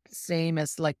idea. Same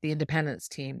as like the independence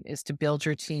team, is to build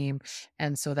your team.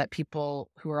 And so that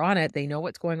people who are on it, they know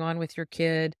what's going on with your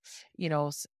kid,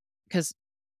 because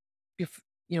if,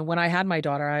 when I had my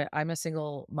daughter, I'm a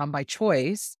single mom by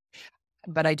choice,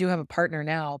 but I do have a partner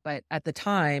now. But at the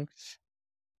time,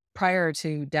 prior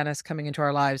to Dennis coming into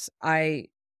our lives, I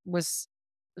was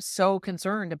so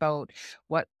concerned about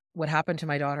what would happen to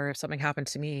my daughter if something happened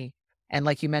to me. And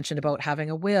like you mentioned about having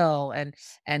a will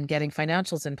and getting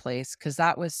financials in place, because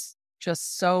that was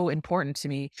just so important to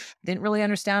me. Didn't really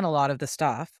understand a lot of the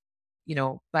stuff,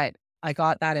 but I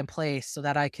got that in place so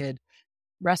that I could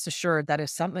rest assured that if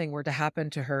something were to happen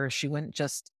to her, she wouldn't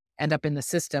just end up in the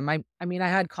system. I mean, I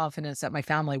had confidence that my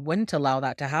family wouldn't allow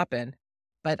that to happen,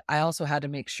 but I also had to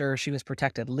make sure she was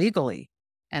protected legally.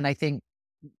 And I think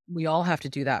we all have to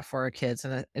do that for our kids.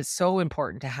 And it's so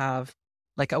important to have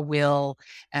like a will.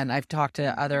 And I've talked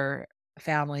to Mhm. other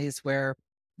families where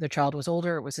the child was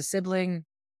older, it was a sibling,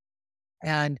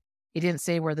 and he didn't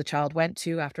say where the child went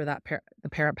to after the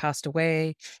parent passed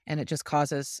away. And it just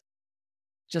causes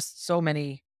just so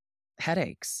many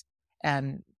headaches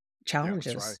and Yeah,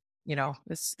 that's right. challenges.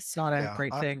 It's not a Yeah,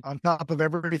 great thing. on top of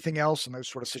everything else in those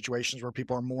sort of situations where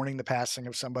people are mourning the passing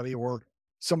of somebody or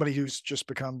somebody who's just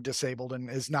become disabled and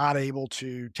is not able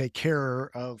to take care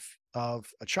of a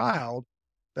child,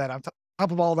 that on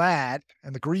top of all that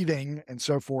and the grieving and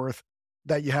so forth,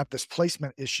 that you have this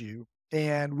placement issue.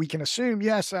 And we can assume,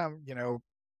 yes,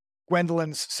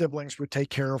 Gwendolyn's siblings would take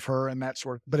care of her and that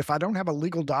sort. But if I don't have a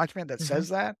legal document that Mhm, says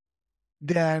that,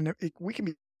 then we can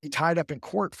be tied up in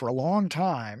court for a long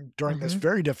time during this mhm.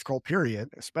 very difficult period,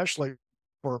 especially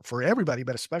for everybody,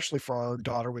 but especially for our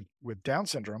daughter with Down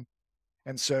syndrome.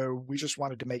 And so we just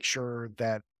wanted to make sure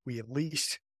that we at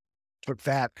least took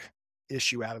that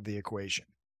issue out of the equation.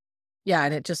 Yeah,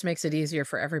 and it just makes it easier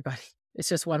for everybody. It's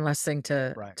just one less thing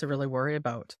to Right. really worry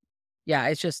about. Yeah,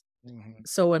 it's just Mhm.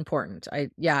 so important.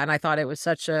 And I thought it was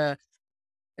such a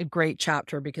great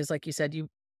chapter because like you said, you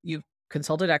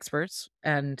consulted experts,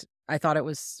 and I thought it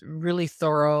was really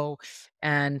thorough.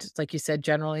 And like you said,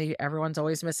 generally everyone's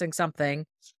always missing something.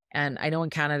 And I know in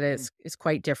Canada Mm. it's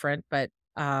quite different, but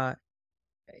uh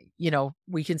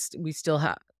we still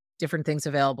have different things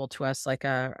available to us, like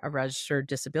a registered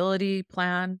disability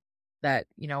plan that,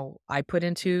 I put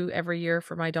into every year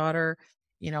for my daughter,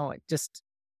 just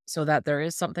so that there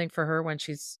is something for her when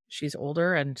she's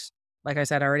older. And like I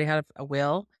said, I already had a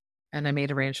will, and I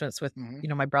made arrangements with,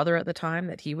 Mhm. my brother at the time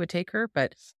that he would take her.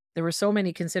 But there were so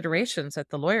many considerations that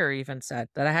the lawyer even said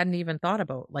that I hadn't even thought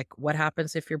about. Like, what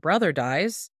happens if your brother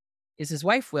dies? is his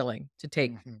wife willing to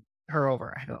take Mhm. her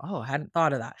over? I go, oh, I hadn't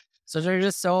thought of that. So there are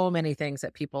just so many things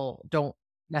that people don't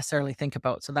necessarily think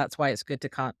about. So that's why it's good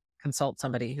to consult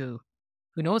somebody who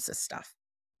knows this stuff.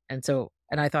 And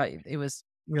I thought it was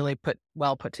really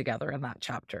well put together in that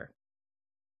chapter.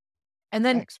 And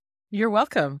then Thanks. you're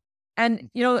welcome. And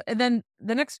and then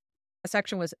the next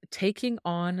section was taking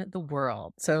on the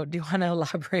world. So do you want to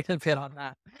elaborate a bit on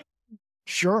that?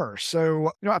 Sure.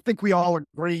 So, I think we all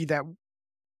agree that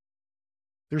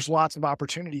there's lots of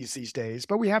opportunities these days,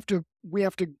 but we have to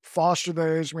foster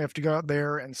those. We have to go out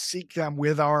there and seek them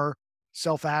with our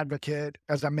self-advocate.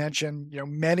 As I mentioned,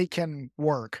 many can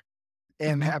work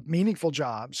and Mhm. have meaningful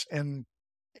jobs, and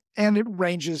it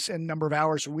ranges in number of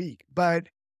hours a week. But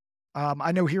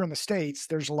I know here in the States,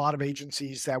 there's a lot of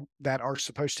agencies that are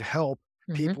supposed to help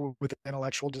Mhm. people with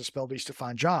intellectual disabilities to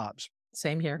find jobs.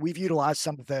 Same here. We've utilized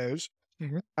some of those.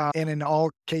 Mhm. And in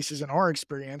all cases, in our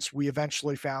experience, we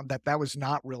eventually found that that was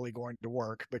not really going to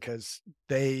work because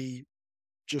they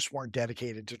just weren't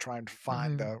dedicated to trying to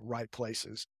find Mhm. the right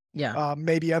places. Yeah.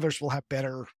 Maybe others will have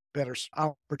better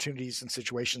opportunities and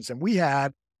situations than we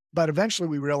had. But eventually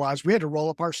we realized we had to roll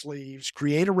up our sleeves,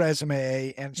 create a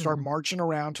resume, and start Mhm. marching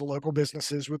around to local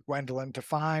businesses with Gwendolyn to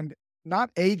find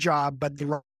not a job, but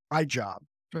the right job.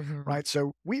 Mhm. Right.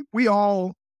 So we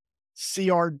all see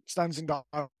our sons and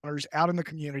daughters out in the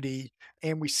community,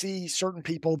 and we see certain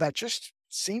people that just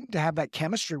seem to have that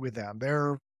chemistry with them.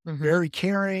 They're Mhm. very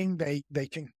caring. They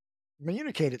can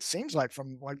communicate, it seems like,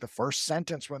 from like the first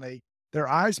sentence when their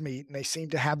eyes meet, and they seem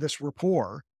to have this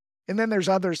rapport. And then there's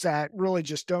others that really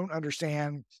just don't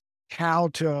understand how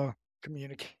to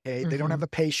communicate. They don't have Mhm. the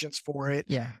patience for it.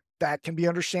 Yeah. That can be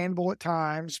understandable at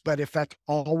times, but if that's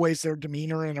always their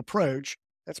demeanor and approach,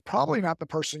 that's probably not the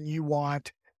person you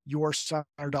want your son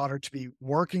or daughter to be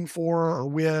working for or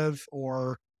with,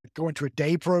 or going to a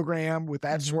day program with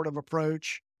that Mhm. sort of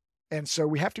approach. And so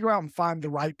we have to go out and find the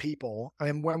right people.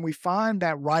 And when we find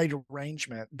that right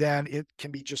arrangement, then it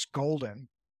can be just golden.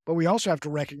 But we also have to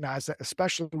recognize that,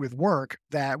 especially with work,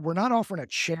 that we're not offering a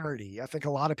charity. I think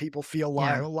a lot of people feel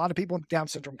like Yeah. a lot of people in the Down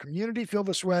syndrome community feel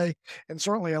this way. And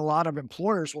certainly a lot of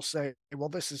employers will say, well,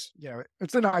 this is,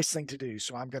 it's a nice thing to do.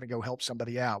 So I'm going to go help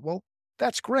somebody out. Well,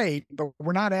 that's great, but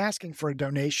we're not asking for a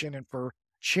donation and for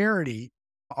charity.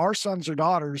 Our sons or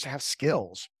daughters have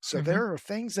skills. So Mhm. there are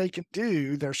things they can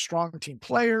do. They're strong team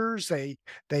players. They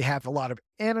have a lot of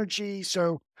energy.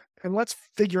 So, and let's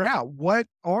figure out what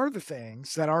are the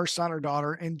things that our son or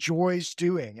daughter enjoys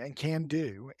doing and can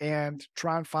do, and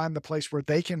try and find the place where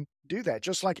they can do that,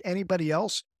 just like anybody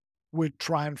else would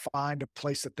try and find a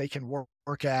place that they can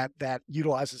work at that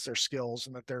utilizes their skills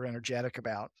and that they're energetic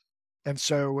about. And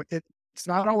so it's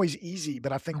not always easy,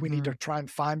 but I think we need to Mhm. try and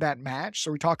find that match.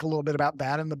 So we talk a little bit about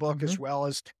that in the book, Mhm. as well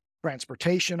as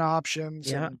transportation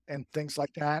options Yeah. and things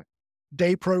like that.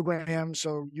 Day programs.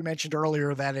 So you mentioned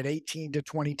earlier that at 18 to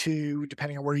 22,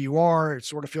 depending on where you are, it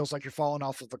sort of feels like you're falling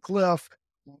off of a cliff.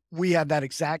 We had that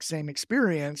exact same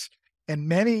experience. And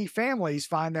many families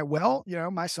find that, well,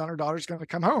 my son or daughter's going to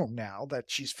come home now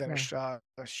that she's Yeah. finished,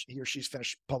 he or she's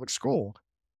finished public school,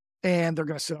 and they're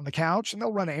going to sit on the couch and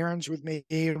they'll run errands with me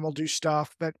and we'll do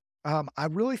stuff. But I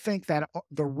really think that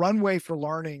the runway for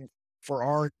learning for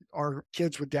our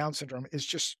kids with Down syndrome is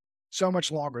just so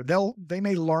much longer. They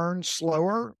may learn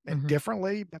slower and Mhm.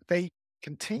 differently, but they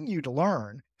continue to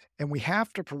learn. And we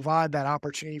have to provide that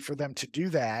opportunity for them to do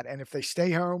that. And if they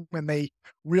stay home and they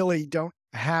really don't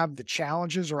have the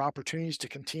challenges or opportunities to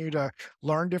continue to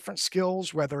learn different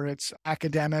skills, whether it's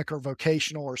academic or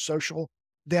vocational or social,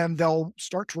 then they'll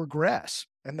start to regress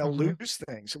and they'll Mhm. lose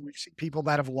things. And we've seen people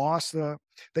that have lost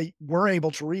they were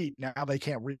able to read. Now they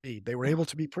can't read. They were able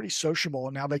to be pretty sociable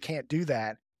and now they can't do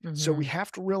that. So we Mhm.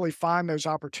 have to really find those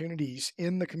opportunities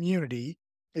in the community.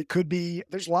 It could be,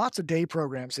 there's lots of day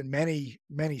programs in many,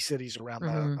 many cities around the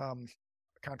Mhm.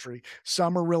 country.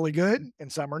 Some are really good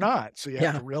and some are not. So you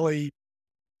have Yeah. to really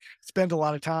spend a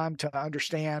lot of time to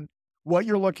understand what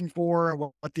you're looking for and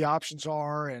what the options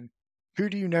are, and who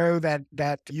do you know that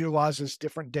utilizes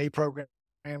different day programs.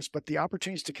 But the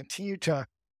opportunities to continue to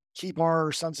keep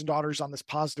our sons and daughters on this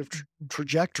positive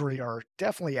trajectory are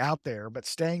definitely out there, but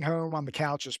staying home on the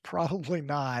couch is probably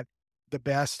not the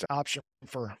best option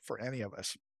for any of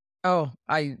us. Oh,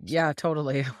 yeah,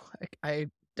 totally. I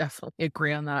definitely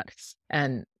agree on that.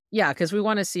 And yeah, because we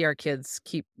want to see our kids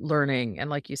keep learning. And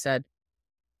like you said,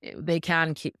 they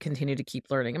can continue to keep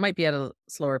learning. It might be at a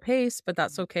slower pace, but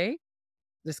that's okay.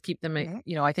 Just keep them,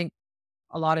 Mhm. I think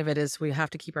a lot of it is we have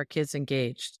to keep our kids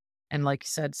engaged. And like you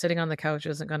said, sitting on the couch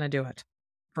isn't going to do it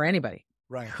for anybody.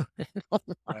 Right,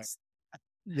 right.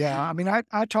 Yeah, I mean,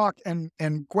 I talked and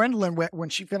Gwendolyn, when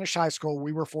she finished high school,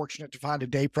 we were fortunate to find a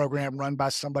day program run by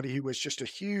somebody who was just a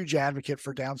huge advocate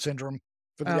for Down syndrome,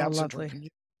 for the Oh, Down syndrome lovely.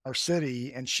 community in our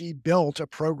city, and she built a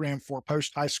program for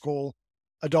post-high school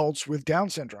adults with Down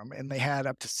syndrome, and they had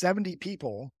up to 70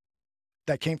 people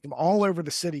that came from all over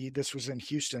the city. This was in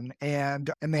Houston,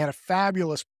 and they had a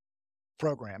fabulous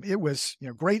program. It was,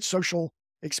 great social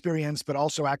experience, but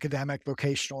also academic,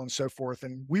 vocational, and so forth.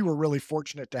 And we were really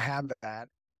fortunate to have that.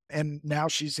 And now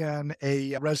she's in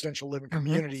a residential living Mhm.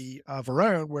 community of her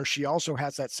own, where she also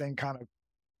has that same kind of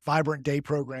vibrant day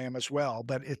program as well.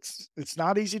 But it's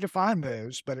not easy to find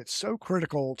those, but it's so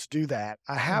critical to do that.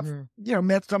 I have, Mhm.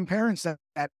 met some parents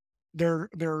that their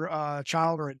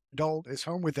child or adult is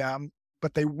home with them,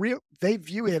 but they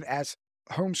view it as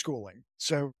homeschooling.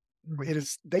 So Mhm. it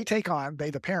is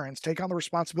the parents take on the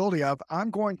responsibility of,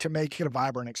 I'm going to make it a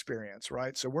vibrant experience,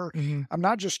 right? So Mhm. I'm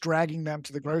not just dragging them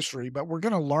to the grocery, but we're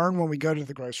going to learn when we go to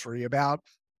the grocery about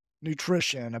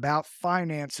nutrition, about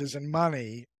finances and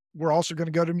money. We're also going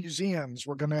to go to museums.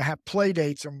 We're going to have play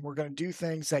dates, and we're going to do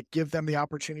things that give them the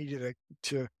opportunity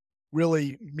to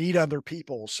really meet other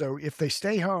people. So if they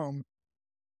stay home,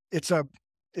 it's a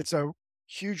it's a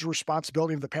huge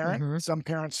responsibility of the parent. Mhm. Some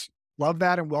parents love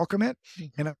that and welcome it,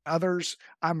 Mhm. and others,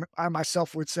 I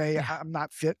myself would say Yeah. I'm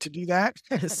not fit to do that.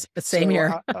 Same So,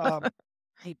 here.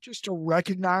 just to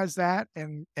recognize that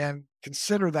and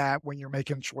consider that when you're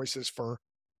making choices for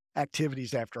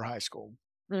activities after high school.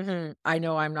 Mhm. I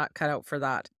know I'm not cut out for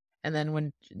that. And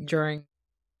then during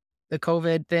the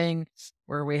COVID thing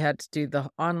where we had to do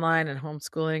the online and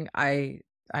homeschooling, I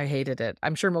hated it.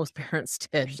 I'm sure most parents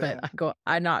did, but Understand.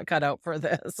 I'm not cut out for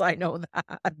this. I know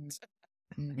that. Mhm.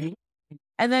 Mhm.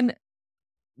 And then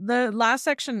the last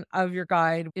section of your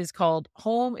guide is called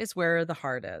Home is Where the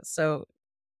Heart Is. So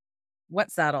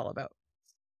what's that all about?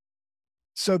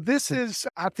 So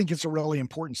I think it's a really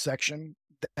important section.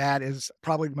 That is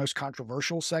probably the most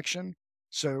controversial section.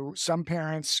 So some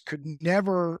parents could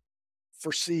never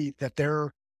foresee that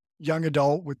their young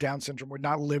adult with Down syndrome would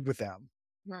not live with them.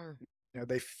 Mm.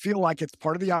 They feel like it's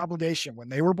part of the obligation. When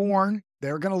they were born,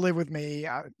 they're going to live with me.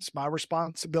 It's my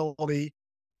responsibility,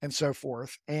 and so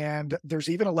forth. And there's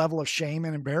even a level of shame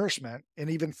and embarrassment in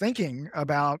even thinking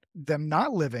about them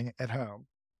not living at home.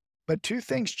 But two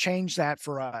things changed that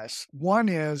for us. One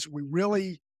is we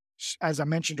really, as I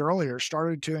mentioned earlier,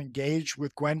 started to engage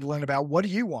with Gwendolyn about, what do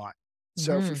you want?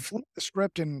 So if we Mhm. flip the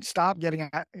script and stop get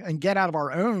out of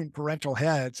our own parental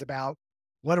heads about,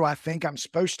 what do I think I'm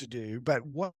supposed to do, but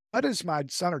what does my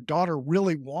son or daughter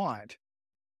really want?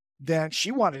 Then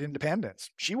she wanted independence.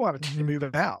 She wanted to Mhm.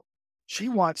 move out. She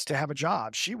wants to have a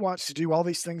job. She wants to do all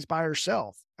these things by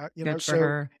herself. Good for So,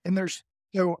 her. and there's,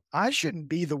 I shouldn't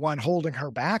be the one holding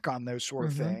her back on those sort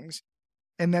of Mhm. things.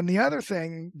 And then the other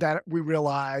thing that we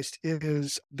realized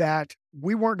is that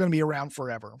we weren't going to be around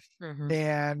forever. Mhm.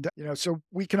 And, so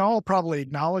we can all probably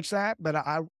acknowledge that, but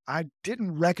I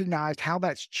didn't recognize how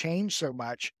that's changed so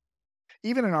much,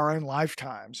 even in our own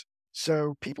lifetimes.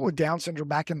 So people with Down syndrome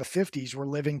back in the 50s were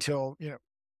living till,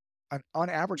 on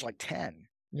average, like 10.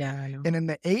 Yeah, I know. And in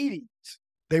the 80s,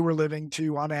 they were living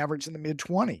to, on average, in the mid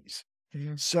 20s.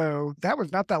 Mhm. So that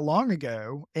was not that long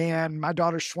ago. And my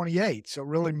daughter's 28. So it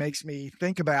really makes me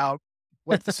think about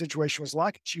what the situation was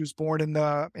like. She was born in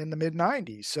the mid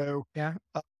 90s. So, Yeah.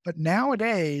 but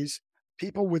nowadays,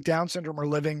 people with Down syndrome are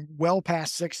living well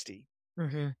past 60.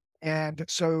 Mhm. And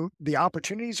so the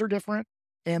opportunities are different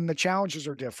and the challenges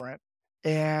are different.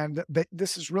 And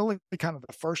this is really kind of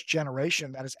the first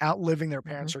generation that is outliving their Mhm.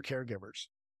 parents or caregivers.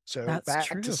 So That's back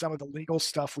to true. some of the legal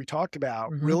stuff we talked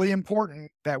about, Mhm. really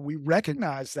important that we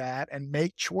recognize that and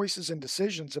make choices and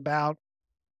decisions about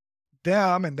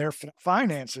them and their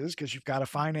finances, because you've got to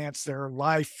finance their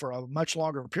life for a much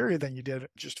longer period than you did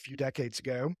just a few decades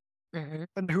ago. Mhm.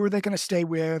 And who are they going to stay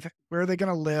with? Where are they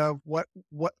going to live?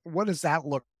 What does that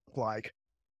look like?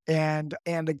 And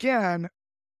again,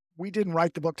 we didn't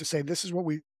write the book to say, this is what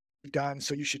we've done,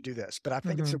 so you should do this. But I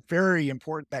think it's Mhm. very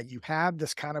important that you have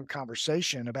this kind of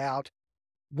conversation about,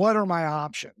 what are my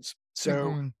options?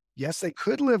 So, Mhm. yes, they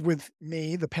could live with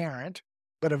me, the parent,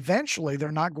 but eventually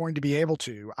they're not going to be able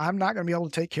to. I'm not going to be able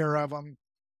to take care of them.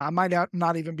 I might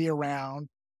not even be around.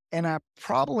 And I'm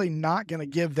probably not going to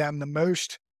give them the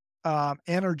most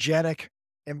energetic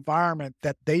environment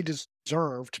that they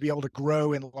deserve to be able to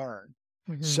grow and learn.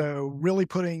 Mhm. So, really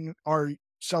putting our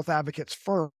self advocates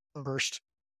first,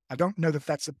 I don't know that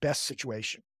that's the best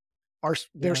situation.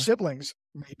 Their Yeah. siblings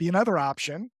may be another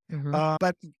option, Mhm.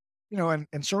 but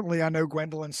and certainly I know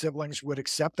Gwendolyn's siblings would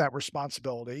accept that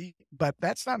responsibility, but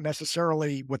that's not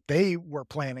necessarily what they were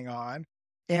planning on.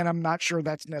 And I'm not sure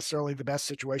that's necessarily the best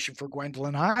situation for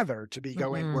Gwendolyn either, to be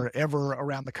going wherever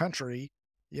around the country,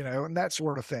 and that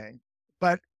sort of thing.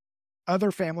 But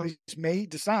other families may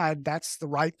decide that's the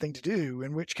right thing to do,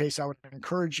 in which case I would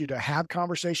encourage you to have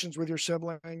conversations with your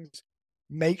siblings,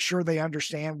 make sure they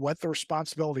understand what the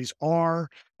responsibilities are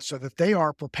so that they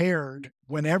are prepared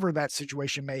whenever that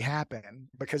situation may happen,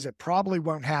 because it probably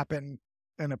won't happen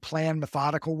in a planned,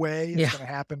 methodical way. It's going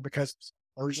to happen because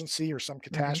of urgency or some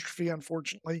catastrophe,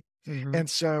 unfortunately. And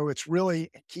so it's really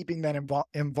keeping that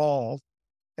involved.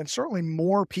 And certainly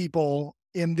more people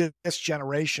in this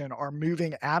generation are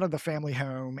moving out of the family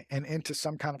home and into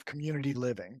some kind of community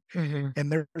living.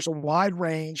 And there's a wide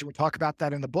range, and we talk about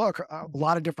that in the book, a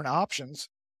lot of different options.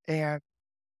 And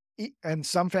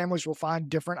some families will find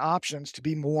different options to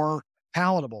be more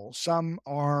palatable. Some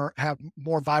have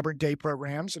more vibrant day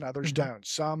programs and others don't.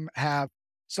 Some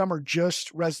are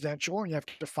just residential and you have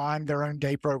to find their own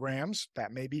day programs.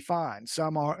 That may be fine.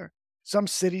 Some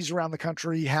cities around the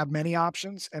country have many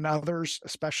options, and others,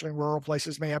 especially in rural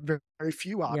places, may have very, very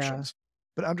few options.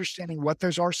 But understanding what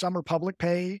those are, some are public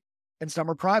pay and some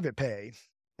are private pay.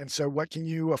 And so what can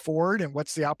you afford, and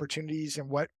what's the opportunities, and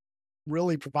what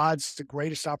really provides the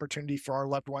greatest opportunity for our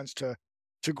loved ones to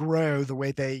grow the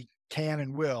way they can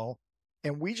and will.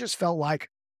 And we just felt like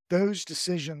those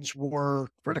decisions were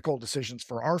critical decisions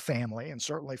for our family and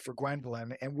certainly for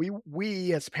Gwendolyn. And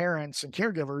we as parents and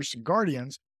caregivers and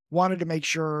guardians wanted to make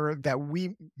sure that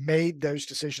we made those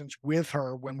decisions with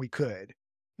her when we could.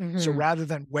 So rather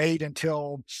than wait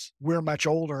until we're much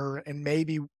older and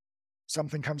maybe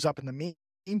something comes up in the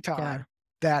meantime,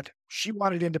 that she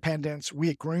wanted independence. We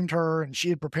had groomed her and she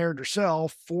had prepared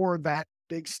herself for that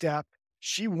big step.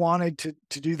 She wanted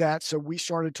to do that. So we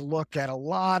started to look at a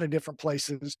lot of different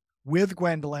places with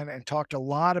Gwendolyn and talked a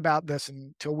lot about this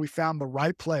until we found the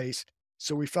right place.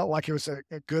 So we felt like it was a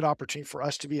good opportunity for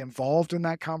us to be involved in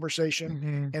that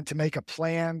conversation and to make a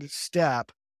planned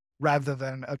step rather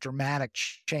than a dramatic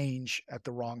change at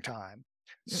the wrong time.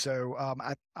 So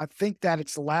I think that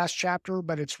it's the last chapter,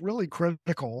 but it's really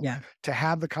critical to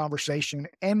have the conversation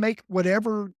and make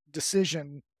whatever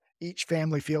decision each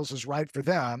family feels is right for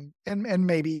them. And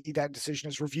maybe that decision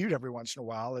is reviewed every once in a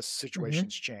while as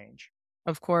situations change.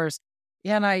 Of course.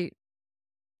 Yeah. And I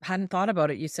hadn't thought about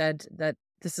it. You said that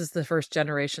this is the first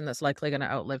generation that's likely going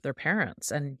to outlive their parents.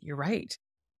 And you're right.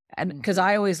 And because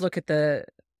I always look at the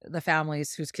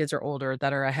families whose kids are older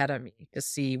that are ahead of me to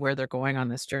see where they're going on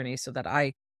this journey so that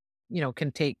I,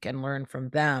 can take and learn from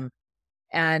them.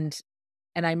 And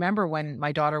I remember when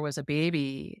my daughter was a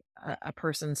baby, a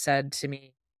person said to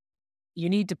me, you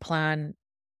need to plan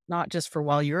not just for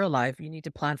while you're alive, you need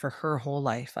to plan for her whole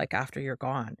life, like after you're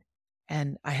gone.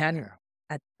 And I hadn't,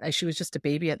 she was just a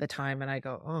baby at the time. And I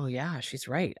go, oh yeah, she's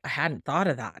right. I hadn't thought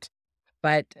of that.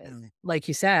 But like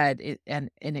you said, and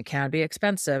it can be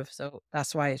expensive. So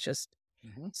that's why it's just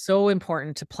so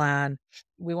important to plan.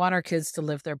 We want our kids to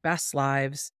live their best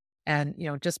lives. And,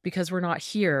 just because we're not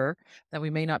here, that we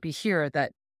may not be here,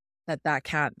 that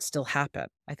can't still happen.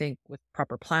 I think with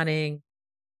proper planning,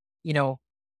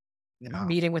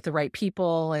 meeting with the right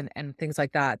people and things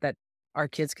like that our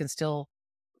kids can still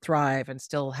thrive and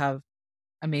still have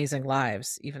amazing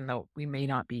lives, even though we may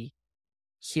not be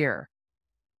here.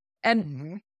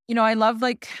 And, I love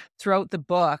throughout the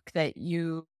book that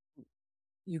you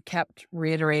kept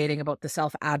reiterating about the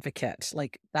self-advocate,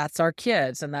 that's our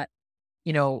kids and that,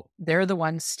 they're the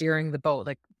ones steering the boat.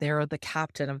 They're the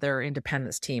captain of their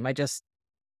independence team. I just,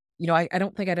 I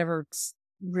don't think I'd ever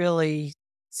really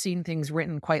seen things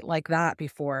written quite like that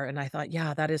before. And I thought,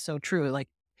 yeah, that is so true.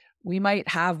 We might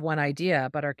have one idea,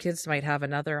 but our kids might have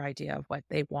another idea of what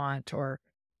they want or,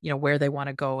 where they want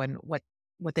to go and what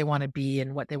they want to be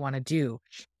and what they want to do.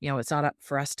 It's not up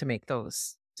for us to make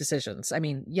those decisions. I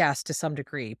mean, yes, to some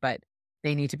degree, but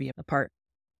they need to be a part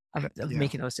of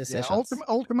making those decisions.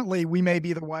 Ultimately, we may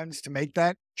be the ones to make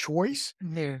that choice,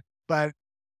 but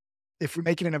if we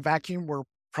make it in a vacuum, we're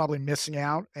probably missing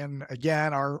out. And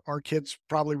again, our kids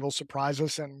probably will surprise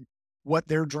us in what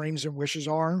their dreams and wishes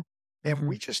are. And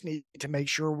we just need to make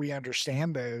sure we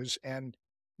understand those. And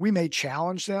we may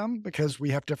challenge them because we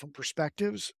have different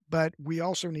perspectives, but we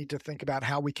also need to think about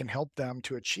how we can help them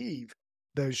to achieve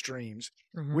those dreams.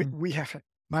 We have,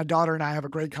 my daughter and I have a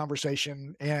great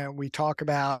conversation and we talk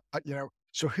about,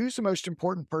 so who's the most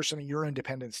important person in your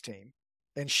independence team?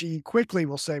 And she quickly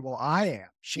will say, well, I am.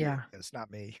 She is,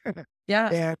 not me.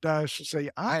 And she'll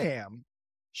say, I am.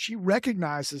 She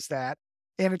recognizes that.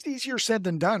 And it's easier said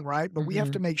than done, right? But we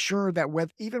have to make sure that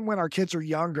even when our kids are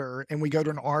younger and we go to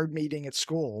an ARD meeting at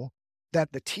school,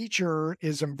 that the teacher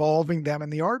is involving them in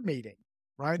the ARD meeting,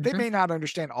 right? They may not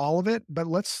understand all of it, but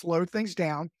let's slow things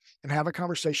down and have a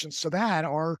conversation so that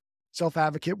our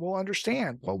self-advocate will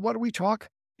understand. Well, what are we talking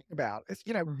about? It's,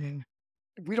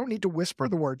 we don't need to whisper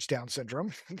the words Down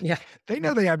syndrome. Yeah. They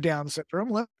know they have Down syndrome.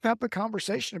 Let's have a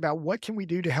conversation about what can we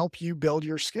do to help you build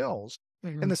your skills.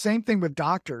 And the same thing with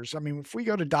doctors. I mean, if we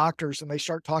go to doctors and they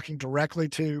start talking directly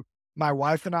to my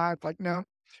wife and I, it's like, no,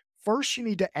 first you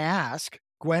need to ask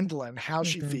Gwendolyn how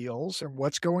she feels and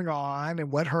what's going on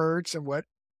and what hurts and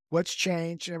what's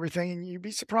changed and everything. And you'd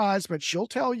be surprised, but she'll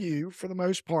tell you for the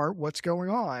most part what's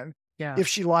going on. Yeah. If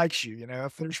she likes you,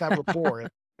 if there's that rapport.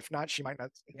 If not, she might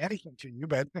not say anything to you,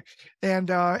 but, and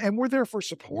we're there for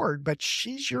support, but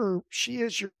she is your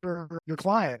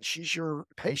client. She's your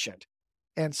patient.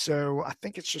 And so I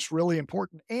think it's just really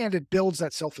important, and it builds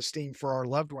that self-esteem for our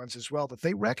loved ones as well, that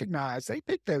they recognize, they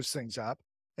pick those things up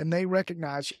and they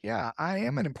recognize, yeah, I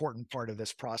am an important part of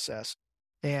this process.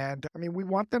 And I mean, we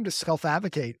want them to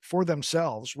self-advocate for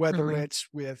themselves, whether it's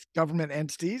with government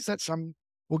entities that some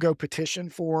will go petition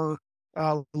for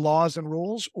laws and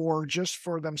rules, or just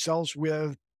for themselves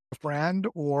with a friend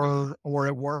or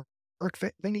at work.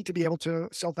 They need to be able to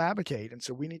self-advocate. And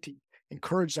so we need to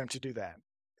encourage them to do that.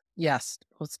 Yes,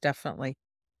 most definitely.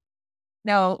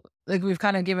 Now, like, we've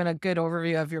kind of given a good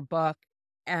overview of your book,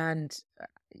 and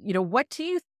what do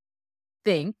you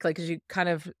think, like, as you kind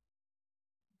of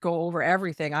go over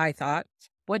everything, I thought,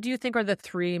 what do you think are the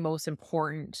 3 most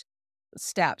important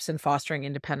steps in fostering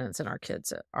independence in our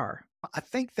kids are? I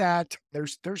think that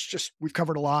there's just, we've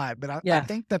covered a lot, but I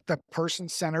think that the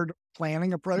person-centered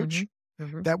planning approach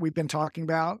that we've been talking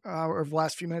about over the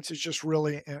last few minutes is just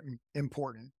really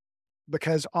important.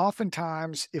 Because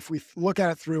oftentimes, if we look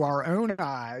at it through our own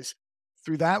eyes,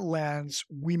 through that lens,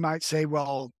 we might say,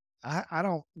 well, I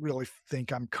don't really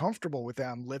think I'm comfortable with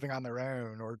them living on their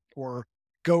own, or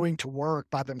going to work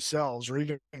by themselves, or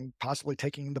even possibly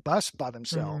taking the bus by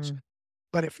themselves.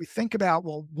 But if we think about,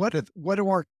 well, what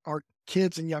do our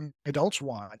kids and young adults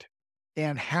want?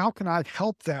 And how can I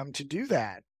help them to do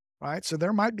that? Right. So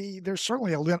there's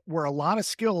certainly were a lot of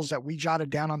skills that we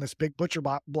jotted down on this big butcher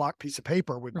block piece of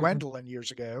paper with Gwendolyn years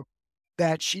ago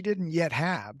that she didn't yet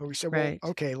have. But we said, well,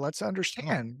 okay, let's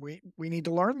understand. We need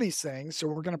to learn these things. So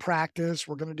we're going to practice.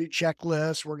 We're going to do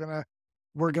checklists. We're going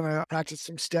to practice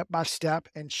them step by step.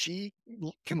 And she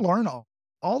can learn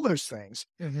all those things.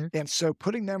 And so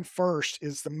putting them first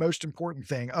is the most important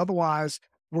thing. Otherwise,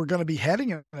 we're going to be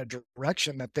heading in a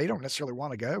direction that they don't necessarily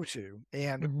want to go to.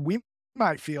 And we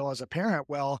might feel as a parent,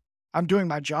 well, I'm doing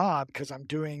my job because I'm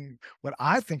doing what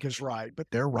I think is right, but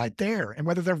they're right there. And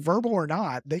whether they're verbal or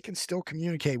not, they can still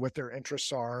communicate what their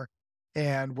interests are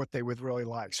and what they would really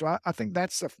like. So I think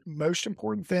that's the most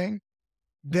important thing.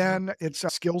 Then it's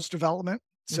skills development.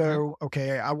 So,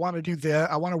 okay, I want to do this.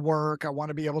 I want to work. I want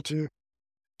to be able to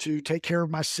take care of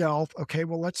myself. Okay,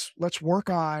 well, let's work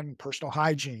on personal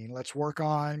hygiene. Let's work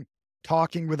on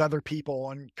talking with other people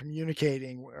and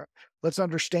communicating. Let's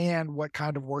understand what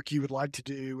kind of work you would like to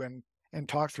do and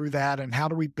talk through that. And how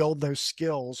do we build those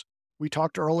skills? We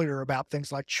talked earlier about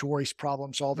things like choice,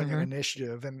 problem solving, and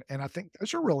initiative. And I think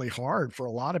those are really hard for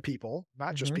a lot of people,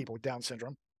 not just people with Down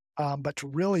syndrome, but to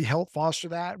really help foster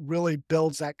that really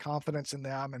builds that confidence in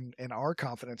them and our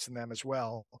confidence in them as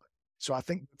well. So I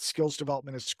think skills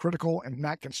development is critical, and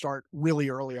that can start really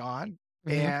early on.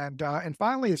 And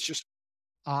finally, it's just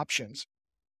options.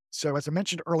 So as I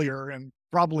mentioned earlier, and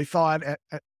probably thought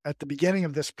at the beginning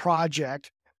of this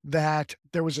project, that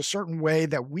there was a certain way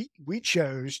that we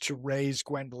chose to raise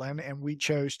Gwendolyn, and we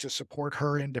chose to support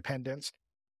her independence.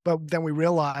 But then we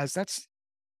realized that's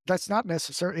not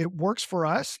necessary. It works for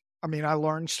us. I mean, I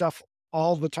learn stuff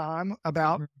all the time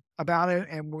about it,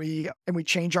 and we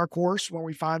change our course when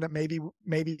we find that maybe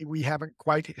we haven't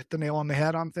quite hit the nail on the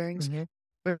head on things.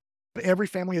 But every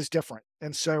family is different,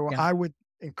 and so I would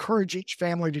encourage each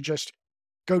family to just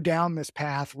go down this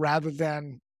path rather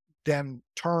than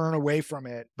turn away from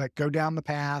it, but go down the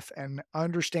path and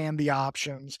understand the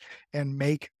options and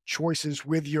make choices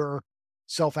with your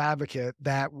self-advocate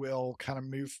that will kind of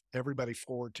move everybody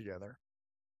forward together.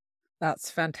 That's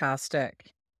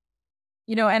fantastic.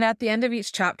 And at the end of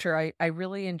each chapter, I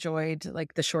really enjoyed,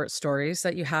 like, the short stories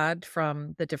that you had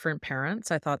from the different parents.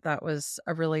 I thought that was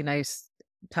a really nice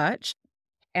touch.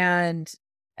 And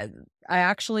I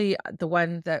actually, the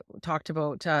one that talked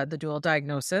about the dual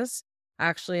diagnosis, I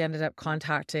actually ended up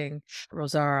contacting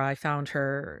Rosara. I found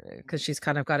her because she's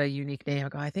kind of got a unique name. I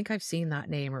go, I think I've seen that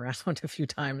name around a few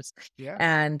times. Yeah.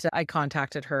 And I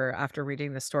contacted her after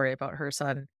reading the story about her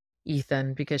son,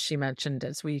 Ethan, because she mentioned,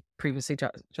 as we previously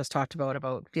just talked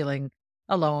about feeling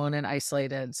alone and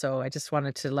isolated. So I just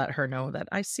wanted to let her know that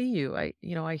I see you. I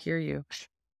hear you.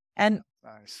 And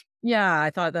Nice. Yeah, I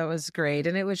thought that was great.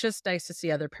 And it was just nice to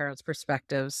see other parents'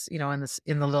 perspectives, in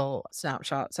the little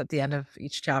snapshots at the end of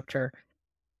each chapter.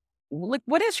 Like,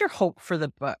 what is your hope for the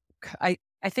book? I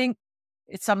think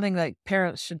it's something that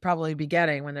parents should probably be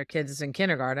getting when their kids is in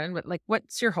kindergarten, but like,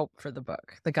 what's your hope for the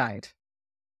book, the guide?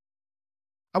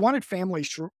 I wanted families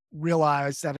to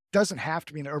realize that it doesn't have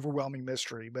to be an overwhelming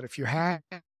mystery, but if you have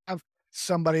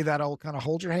somebody that'll kind of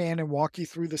hold your hand and walk you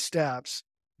through the steps,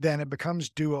 then it becomes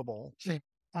doable.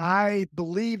 I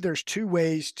believe there's two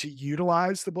ways to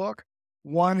utilize the book.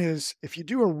 One is if you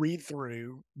do a read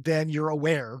through, then you're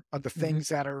aware of the Mhm. things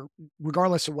that are,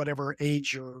 regardless of whatever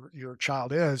age your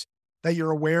child is, that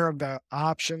you're aware of the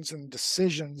options and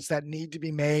decisions that need to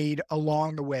be made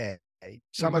along the way.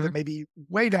 Some of it Mhm. may be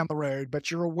way down the road,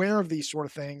 but you're aware of these sort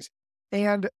of things.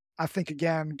 And I think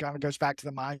again, kind of goes back to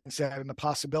the mindset and the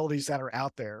possibilities that are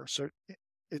out there. So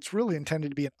it's really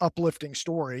intended to be an uplifting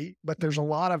story, but there's a Mhm.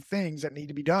 lot of things that need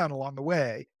to be done along the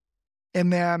way.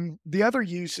 And then the other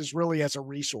use is really as a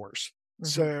resource. Mhm.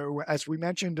 So as we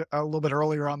mentioned a little bit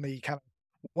earlier on the kind of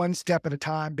one step at a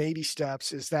time, baby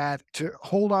steps, is that to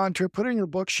hold on to it, put it in your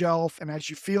bookshelf. And as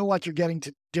you feel like you're getting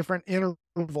to different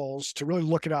intervals to really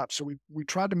look it up. So we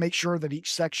tried to make sure that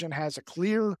each section has a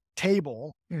clear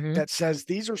table Mhm. that says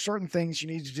these are certain things you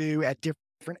need to do at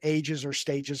different ages or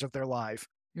stages of their life.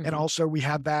 And Mhm. also we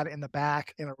have that in the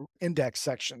back in an index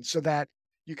section so that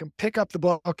you can pick up the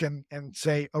book and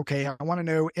say, okay, I want to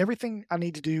know everything I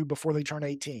need to do before they turn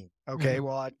 18. Okay, Mhm.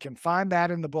 well, I can find that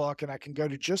in the book and I can go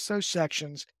to just those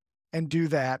sections and do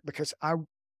that because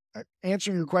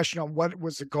answering your question on what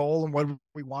was the goal and what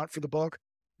we want for the book,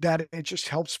 that it just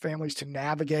helps families to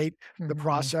navigate the Mhm.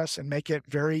 process and make it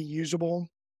very usable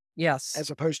Yes. as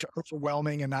opposed to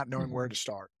overwhelming and not knowing where Mhm. to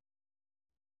start.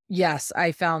 Yes,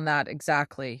 I found that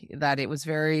exactly, that it was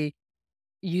very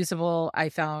usable. I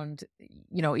found,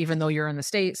 even though you're in the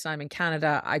States and I'm in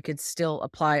Canada, I could still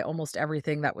apply almost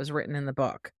everything that was written in the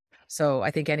book. So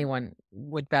I think anyone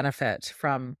would benefit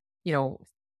from, you know,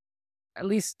 at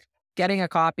least getting a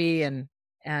copy and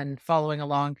following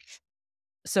along.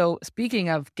 So speaking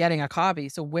of getting a copy,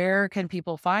 so where can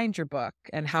people find your book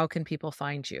and how can people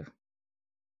find you?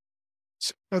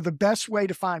 So the best way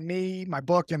to find me, my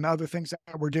book, and other things that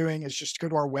we're doing is just go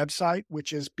to our website,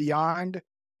 which is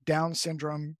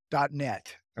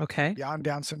beyonddownsyndrome.net. Okay.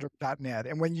 Beyonddownsyndrome.net.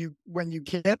 And when you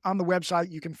get on the website,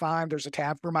 you can find there's a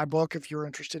tab for my book if you're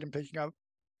interested in picking up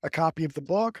a copy of the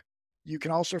book. You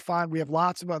can also find we have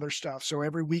lots of other stuff. So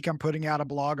every week I'm putting out a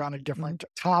blog on a Mhm. different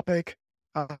topic.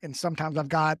 And sometimes I've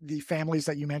got the families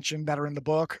that you mentioned that are in the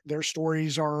book. Their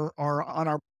stories are on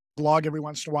our blog every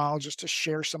once in a while just to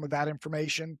share some of that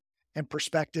information and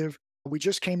perspective. We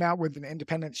just came out with an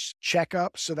independence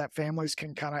checkup so that families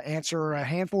can kind of answer a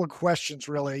handful of questions,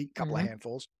 really, a couple of Mhm.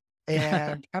 handfuls,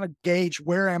 and kind of gauge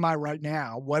where am I right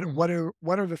now? What Mhm. what are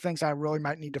what are the things I really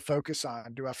might need to focus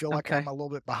on? Do I feel like I'm Okay. a little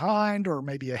bit behind or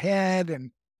maybe ahead?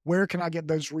 And where can I get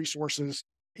those resources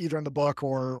either in the book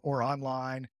or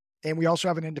online? And we also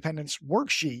have an independence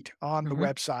worksheet on the Mhm.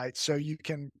 website. So you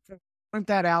can print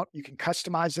that out, you can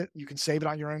customize it, you can save it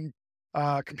on your own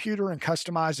computer and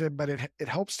customize it, but it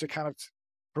helps to kind of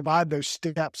provide those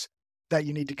steps that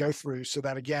you need to go through so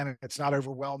that again it's not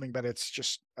overwhelming, but it's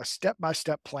just a step by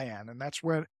step plan. And that's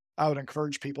what I would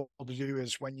encourage people to do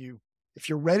is if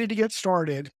you're ready to get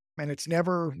started, and it's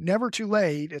never too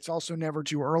late, it's also never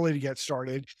too early to get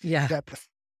started. Yeah. That the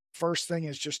first thing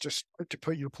is just to start to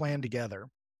put your plan together,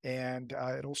 and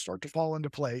it'll start to fall into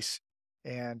place.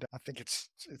 And I think it's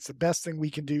the best thing we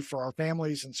can do for our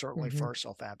families and certainly for Mhm. our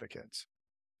self advocates.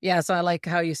 Yeah, so I like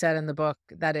how you said in the book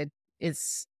that it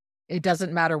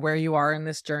doesn't matter where you are in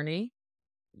this journey,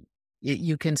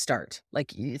 you can start.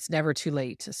 Like it's never too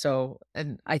late. So,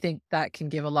 and I think that can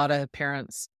give a lot of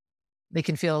parents, they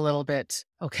can feel a little bit,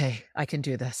 okay, I can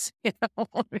do this,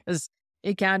 because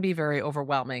it can be very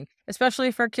overwhelming, especially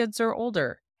if our kids are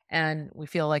older and we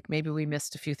feel like maybe we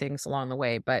missed a few things along the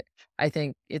way. But I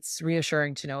think it's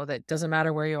reassuring to know that it doesn't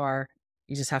matter where you are,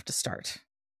 you just have to start.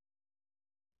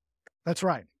 That's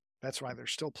right. That's right.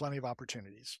 There's still plenty of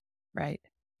opportunities. Right.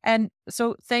 And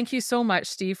so thank you so much,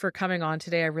 Steve, for coming on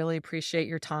today. I really appreciate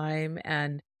your time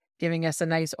and giving us a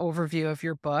nice overview of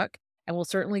your book. And we'll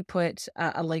certainly put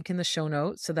a link in the show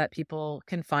notes so that people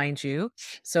can find you.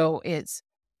 So it's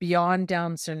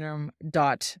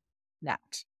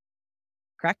beyonddownsyndrome.net,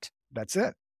 correct? That's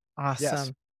it. Yes.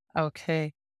 Awesome.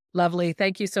 Okay. Lovely.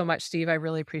 Thank you so much, Steve. I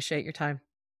really appreciate your time.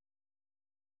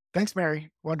 Thanks,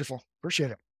 Mary. Wonderful.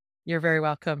 Appreciate it. You're very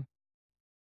welcome.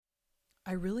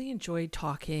 I really enjoyed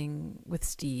talking with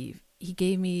Steve. He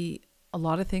gave me a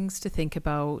lot of things to think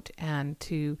about and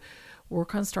to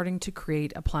work on starting to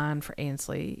create a plan for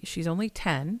Ainsley. She's only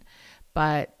 10,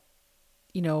 but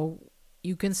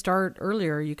you can start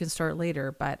earlier, you can start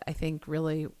later, but I think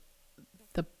really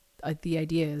the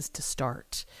idea is to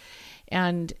start.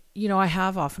 And, I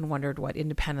have often wondered what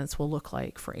independence will look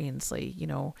like for Ainsley,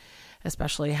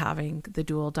 especially having the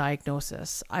dual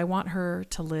diagnosis. I want her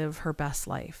to live her best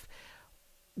life,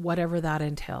 whatever that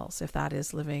entails. If that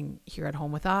is living here at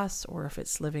home with us or if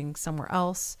it's living somewhere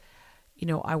else,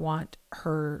 I want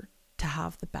her to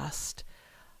have the best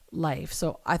life.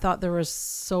 So I thought there was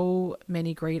so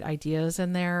many great ideas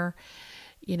in there,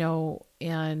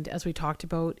 and as we talked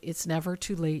about, it's never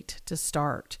too late to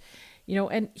start,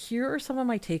 and here are some of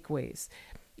my takeaways.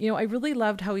 I really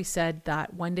loved how he said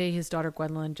that one day his daughter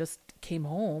Gwendolyn just came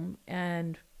home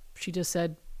and she just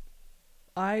said,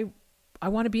 I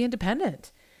want to be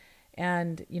independent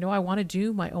and, I want to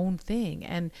do my own thing.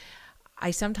 And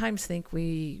I sometimes think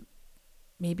we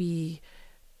maybe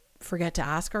forget to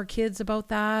ask our kids about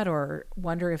that or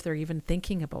wonder if they're even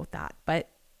thinking about that. But,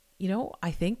 I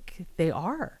think they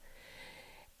are.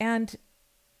 And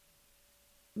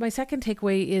my second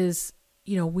takeaway is,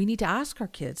 we need to ask our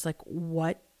kids, like,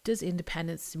 what does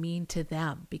independence mean to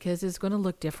them? Because it's going to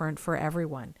look different for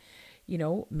everyone.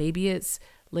 Maybe it's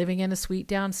living in a suite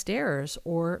downstairs,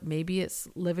 or maybe it's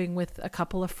living with a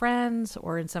couple of friends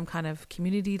or in some kind of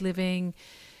community living.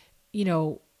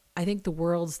 I think the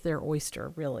world's their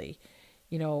oyster, really,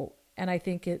 and I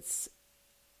think it's,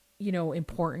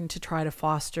 important to try to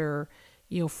foster,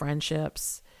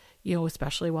 friendships,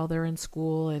 especially while they're in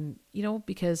school and,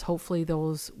 because hopefully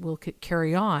those will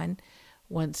carry on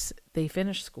once they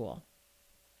finish school.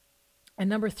 And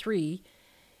number 3,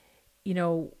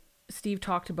 Steve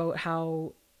talked about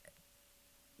how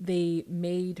they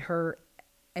made her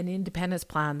an independence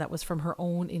plan that was from her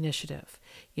own initiative.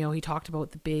 He talked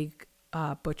about the big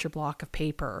butcher block of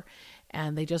paper,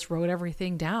 and they just wrote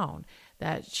everything down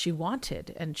that she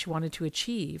wanted and she wanted to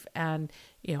achieve. And,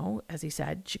 as he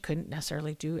said, she couldn't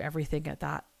necessarily do everything at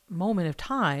that moment of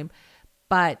time,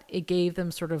 but it gave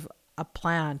them sort of a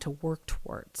plan to work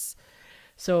towards.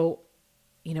 So,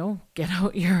 get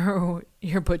out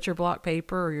your butcher block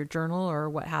paper or your journal or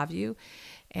what have you,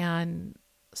 and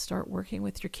start working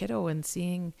with your kiddo and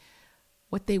seeing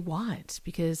what they want,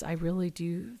 because I really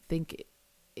do think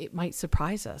it might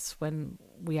surprise us when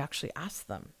we actually ask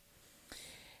them.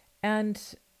 And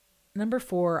number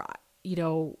 4,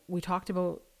 we talked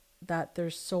about that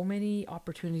there's so many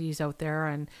opportunities out there,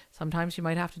 and sometimes you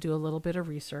might have to do a little bit of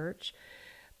research.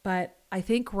 But I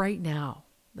think right now,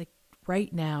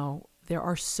 there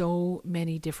are so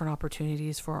many different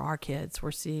opportunities for our kids.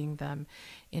 We're seeing them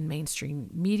in mainstream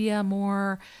media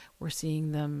more. We're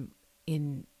seeing them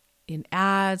in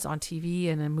ads on TV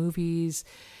and in movies.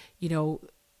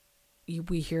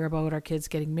 We hear about our kids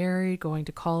getting married, going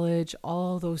to college,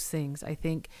 all those things. I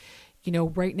think,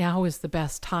 right now is the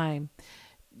best time,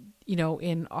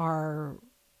 in our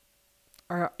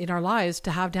lives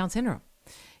to have Down syndrome,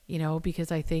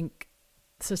 because I think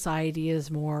society is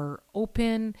more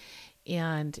open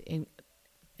and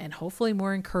hopefully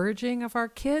more encouraging of our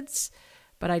kids.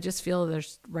 But I just feel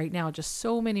there's right now just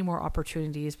so many more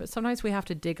opportunities, but sometimes we have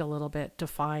to dig a little bit to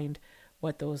find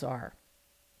what those are.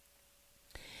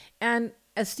 And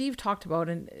as Steve talked about,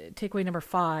 and takeaway number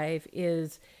 5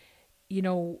 is,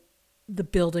 the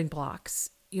building blocks.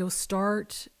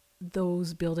 Start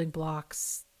those building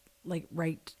blocks like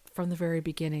right from the very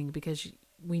beginning, because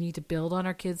we need to build on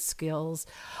our kids' skills.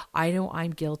 I know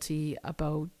I'm guilty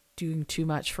about doing too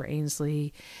much for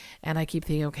Ainsley, and I keep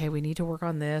thinking, okay, we need to work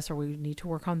on this or we need to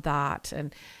work on that.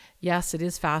 And yes, it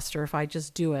is faster if I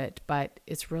just do it, but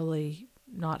it's really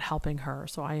not helping her.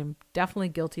 So I am definitely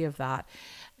guilty of that.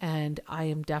 And I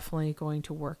am definitely going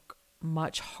to work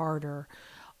much harder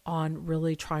on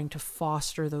really trying to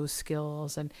foster those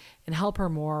skills and help her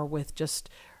more with just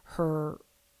her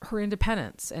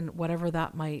independence and whatever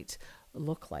that might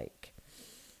look like.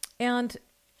 And,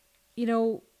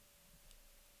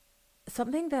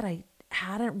 something that I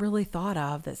hadn't really thought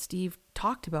of that Steve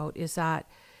talked about is that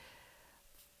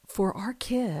for our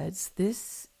kids,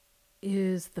 this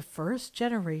is the first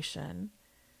generation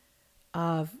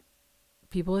of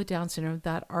people with Down syndrome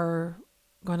that are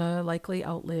going to likely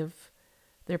outlive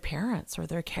their parents or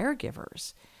their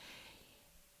caregivers.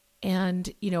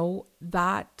 And,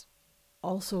 that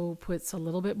also puts a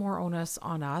little bit more onus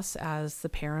on us as the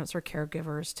parents or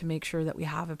caregivers to make sure that we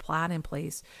have a plan in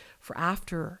place for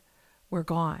after we're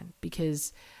gone.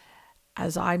 Because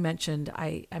as I mentioned,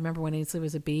 I remember when Ainsley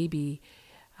was a baby,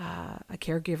 a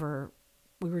caregiver,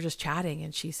 we were just chatting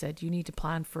and she said, you need to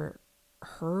plan for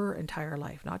her entire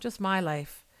life, not just my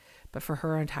life, but for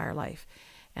her entire life.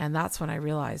 And that's when I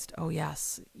realized, oh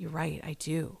yes, you're right, I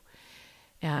do.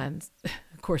 And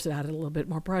of course it added a little bit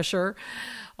more pressure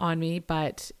on me,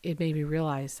 but it made me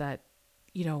realize that,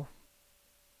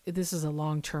 this is a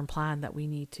long-term plan that we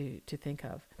need to think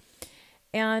of.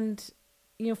 And,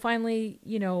 finally,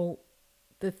 the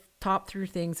top 3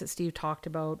 things that Steve talked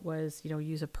about was,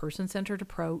 use a person-centered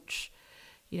approach.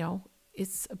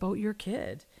 It's about your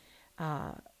kid.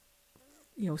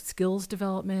 Skills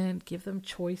development, give them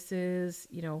choices,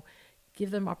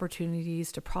 give them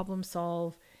opportunities to problem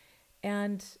solve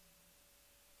and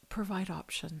provide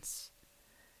options.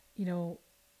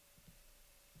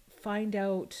 Find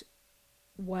out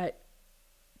what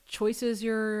choices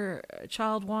your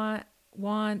child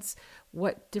wants,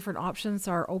 what different options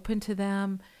are open to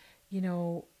them,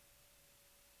 and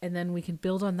then we can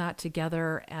build on that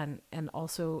together and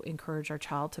also encourage our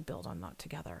child to build on that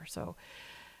together. So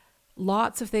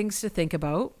lots of things to think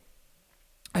about.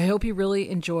 I hope you really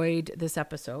enjoyed this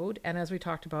episode. And as we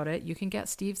talked about it, you can get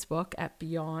Steve's book at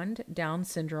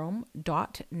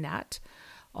beyonddownsyndrome.net,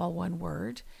 all one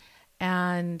word.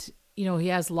 And, he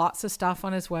has lots of stuff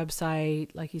on his website.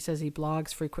 Like he says, he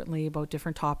blogs frequently about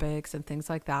different topics and things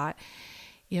like that.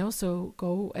 So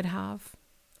go and have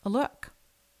a look.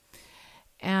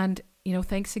 And,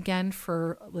 thanks again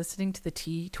for listening to the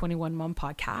T21Mom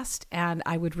podcast. And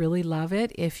I would really love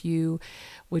it if you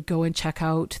would go and check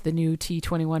out the new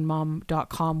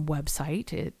T21Mom.com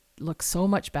website. It looks so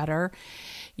much better.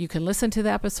 You can listen to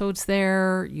the episodes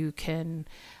there.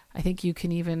 I think you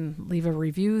can even leave a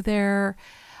review there.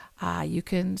 You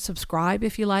can subscribe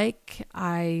if you like.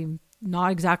 I'm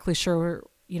not exactly sure,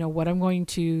 what I'm going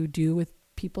to do with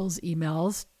people's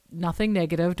emails. Nothing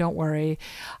negative, don't worry.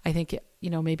 I think,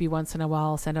 maybe once in a while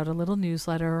I'll send out a little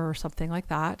newsletter or something like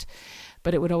that,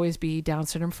 but it would always be Down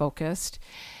syndrome focused.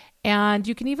 And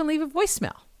you can even leave a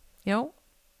voicemail.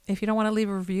 If you don't want to leave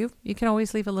a review, you can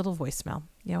always leave a little voicemail.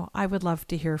 I would love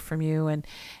to hear from you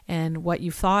and what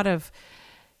you've thought of,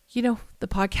 the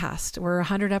podcast. We're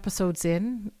 100 episodes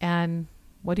in, and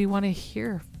what do you want to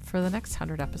hear for the next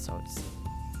 100 episodes?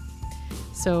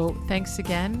 So thanks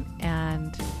again,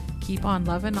 and keep on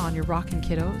loving on your rockin'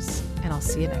 kiddos, and I'll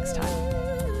see you next time.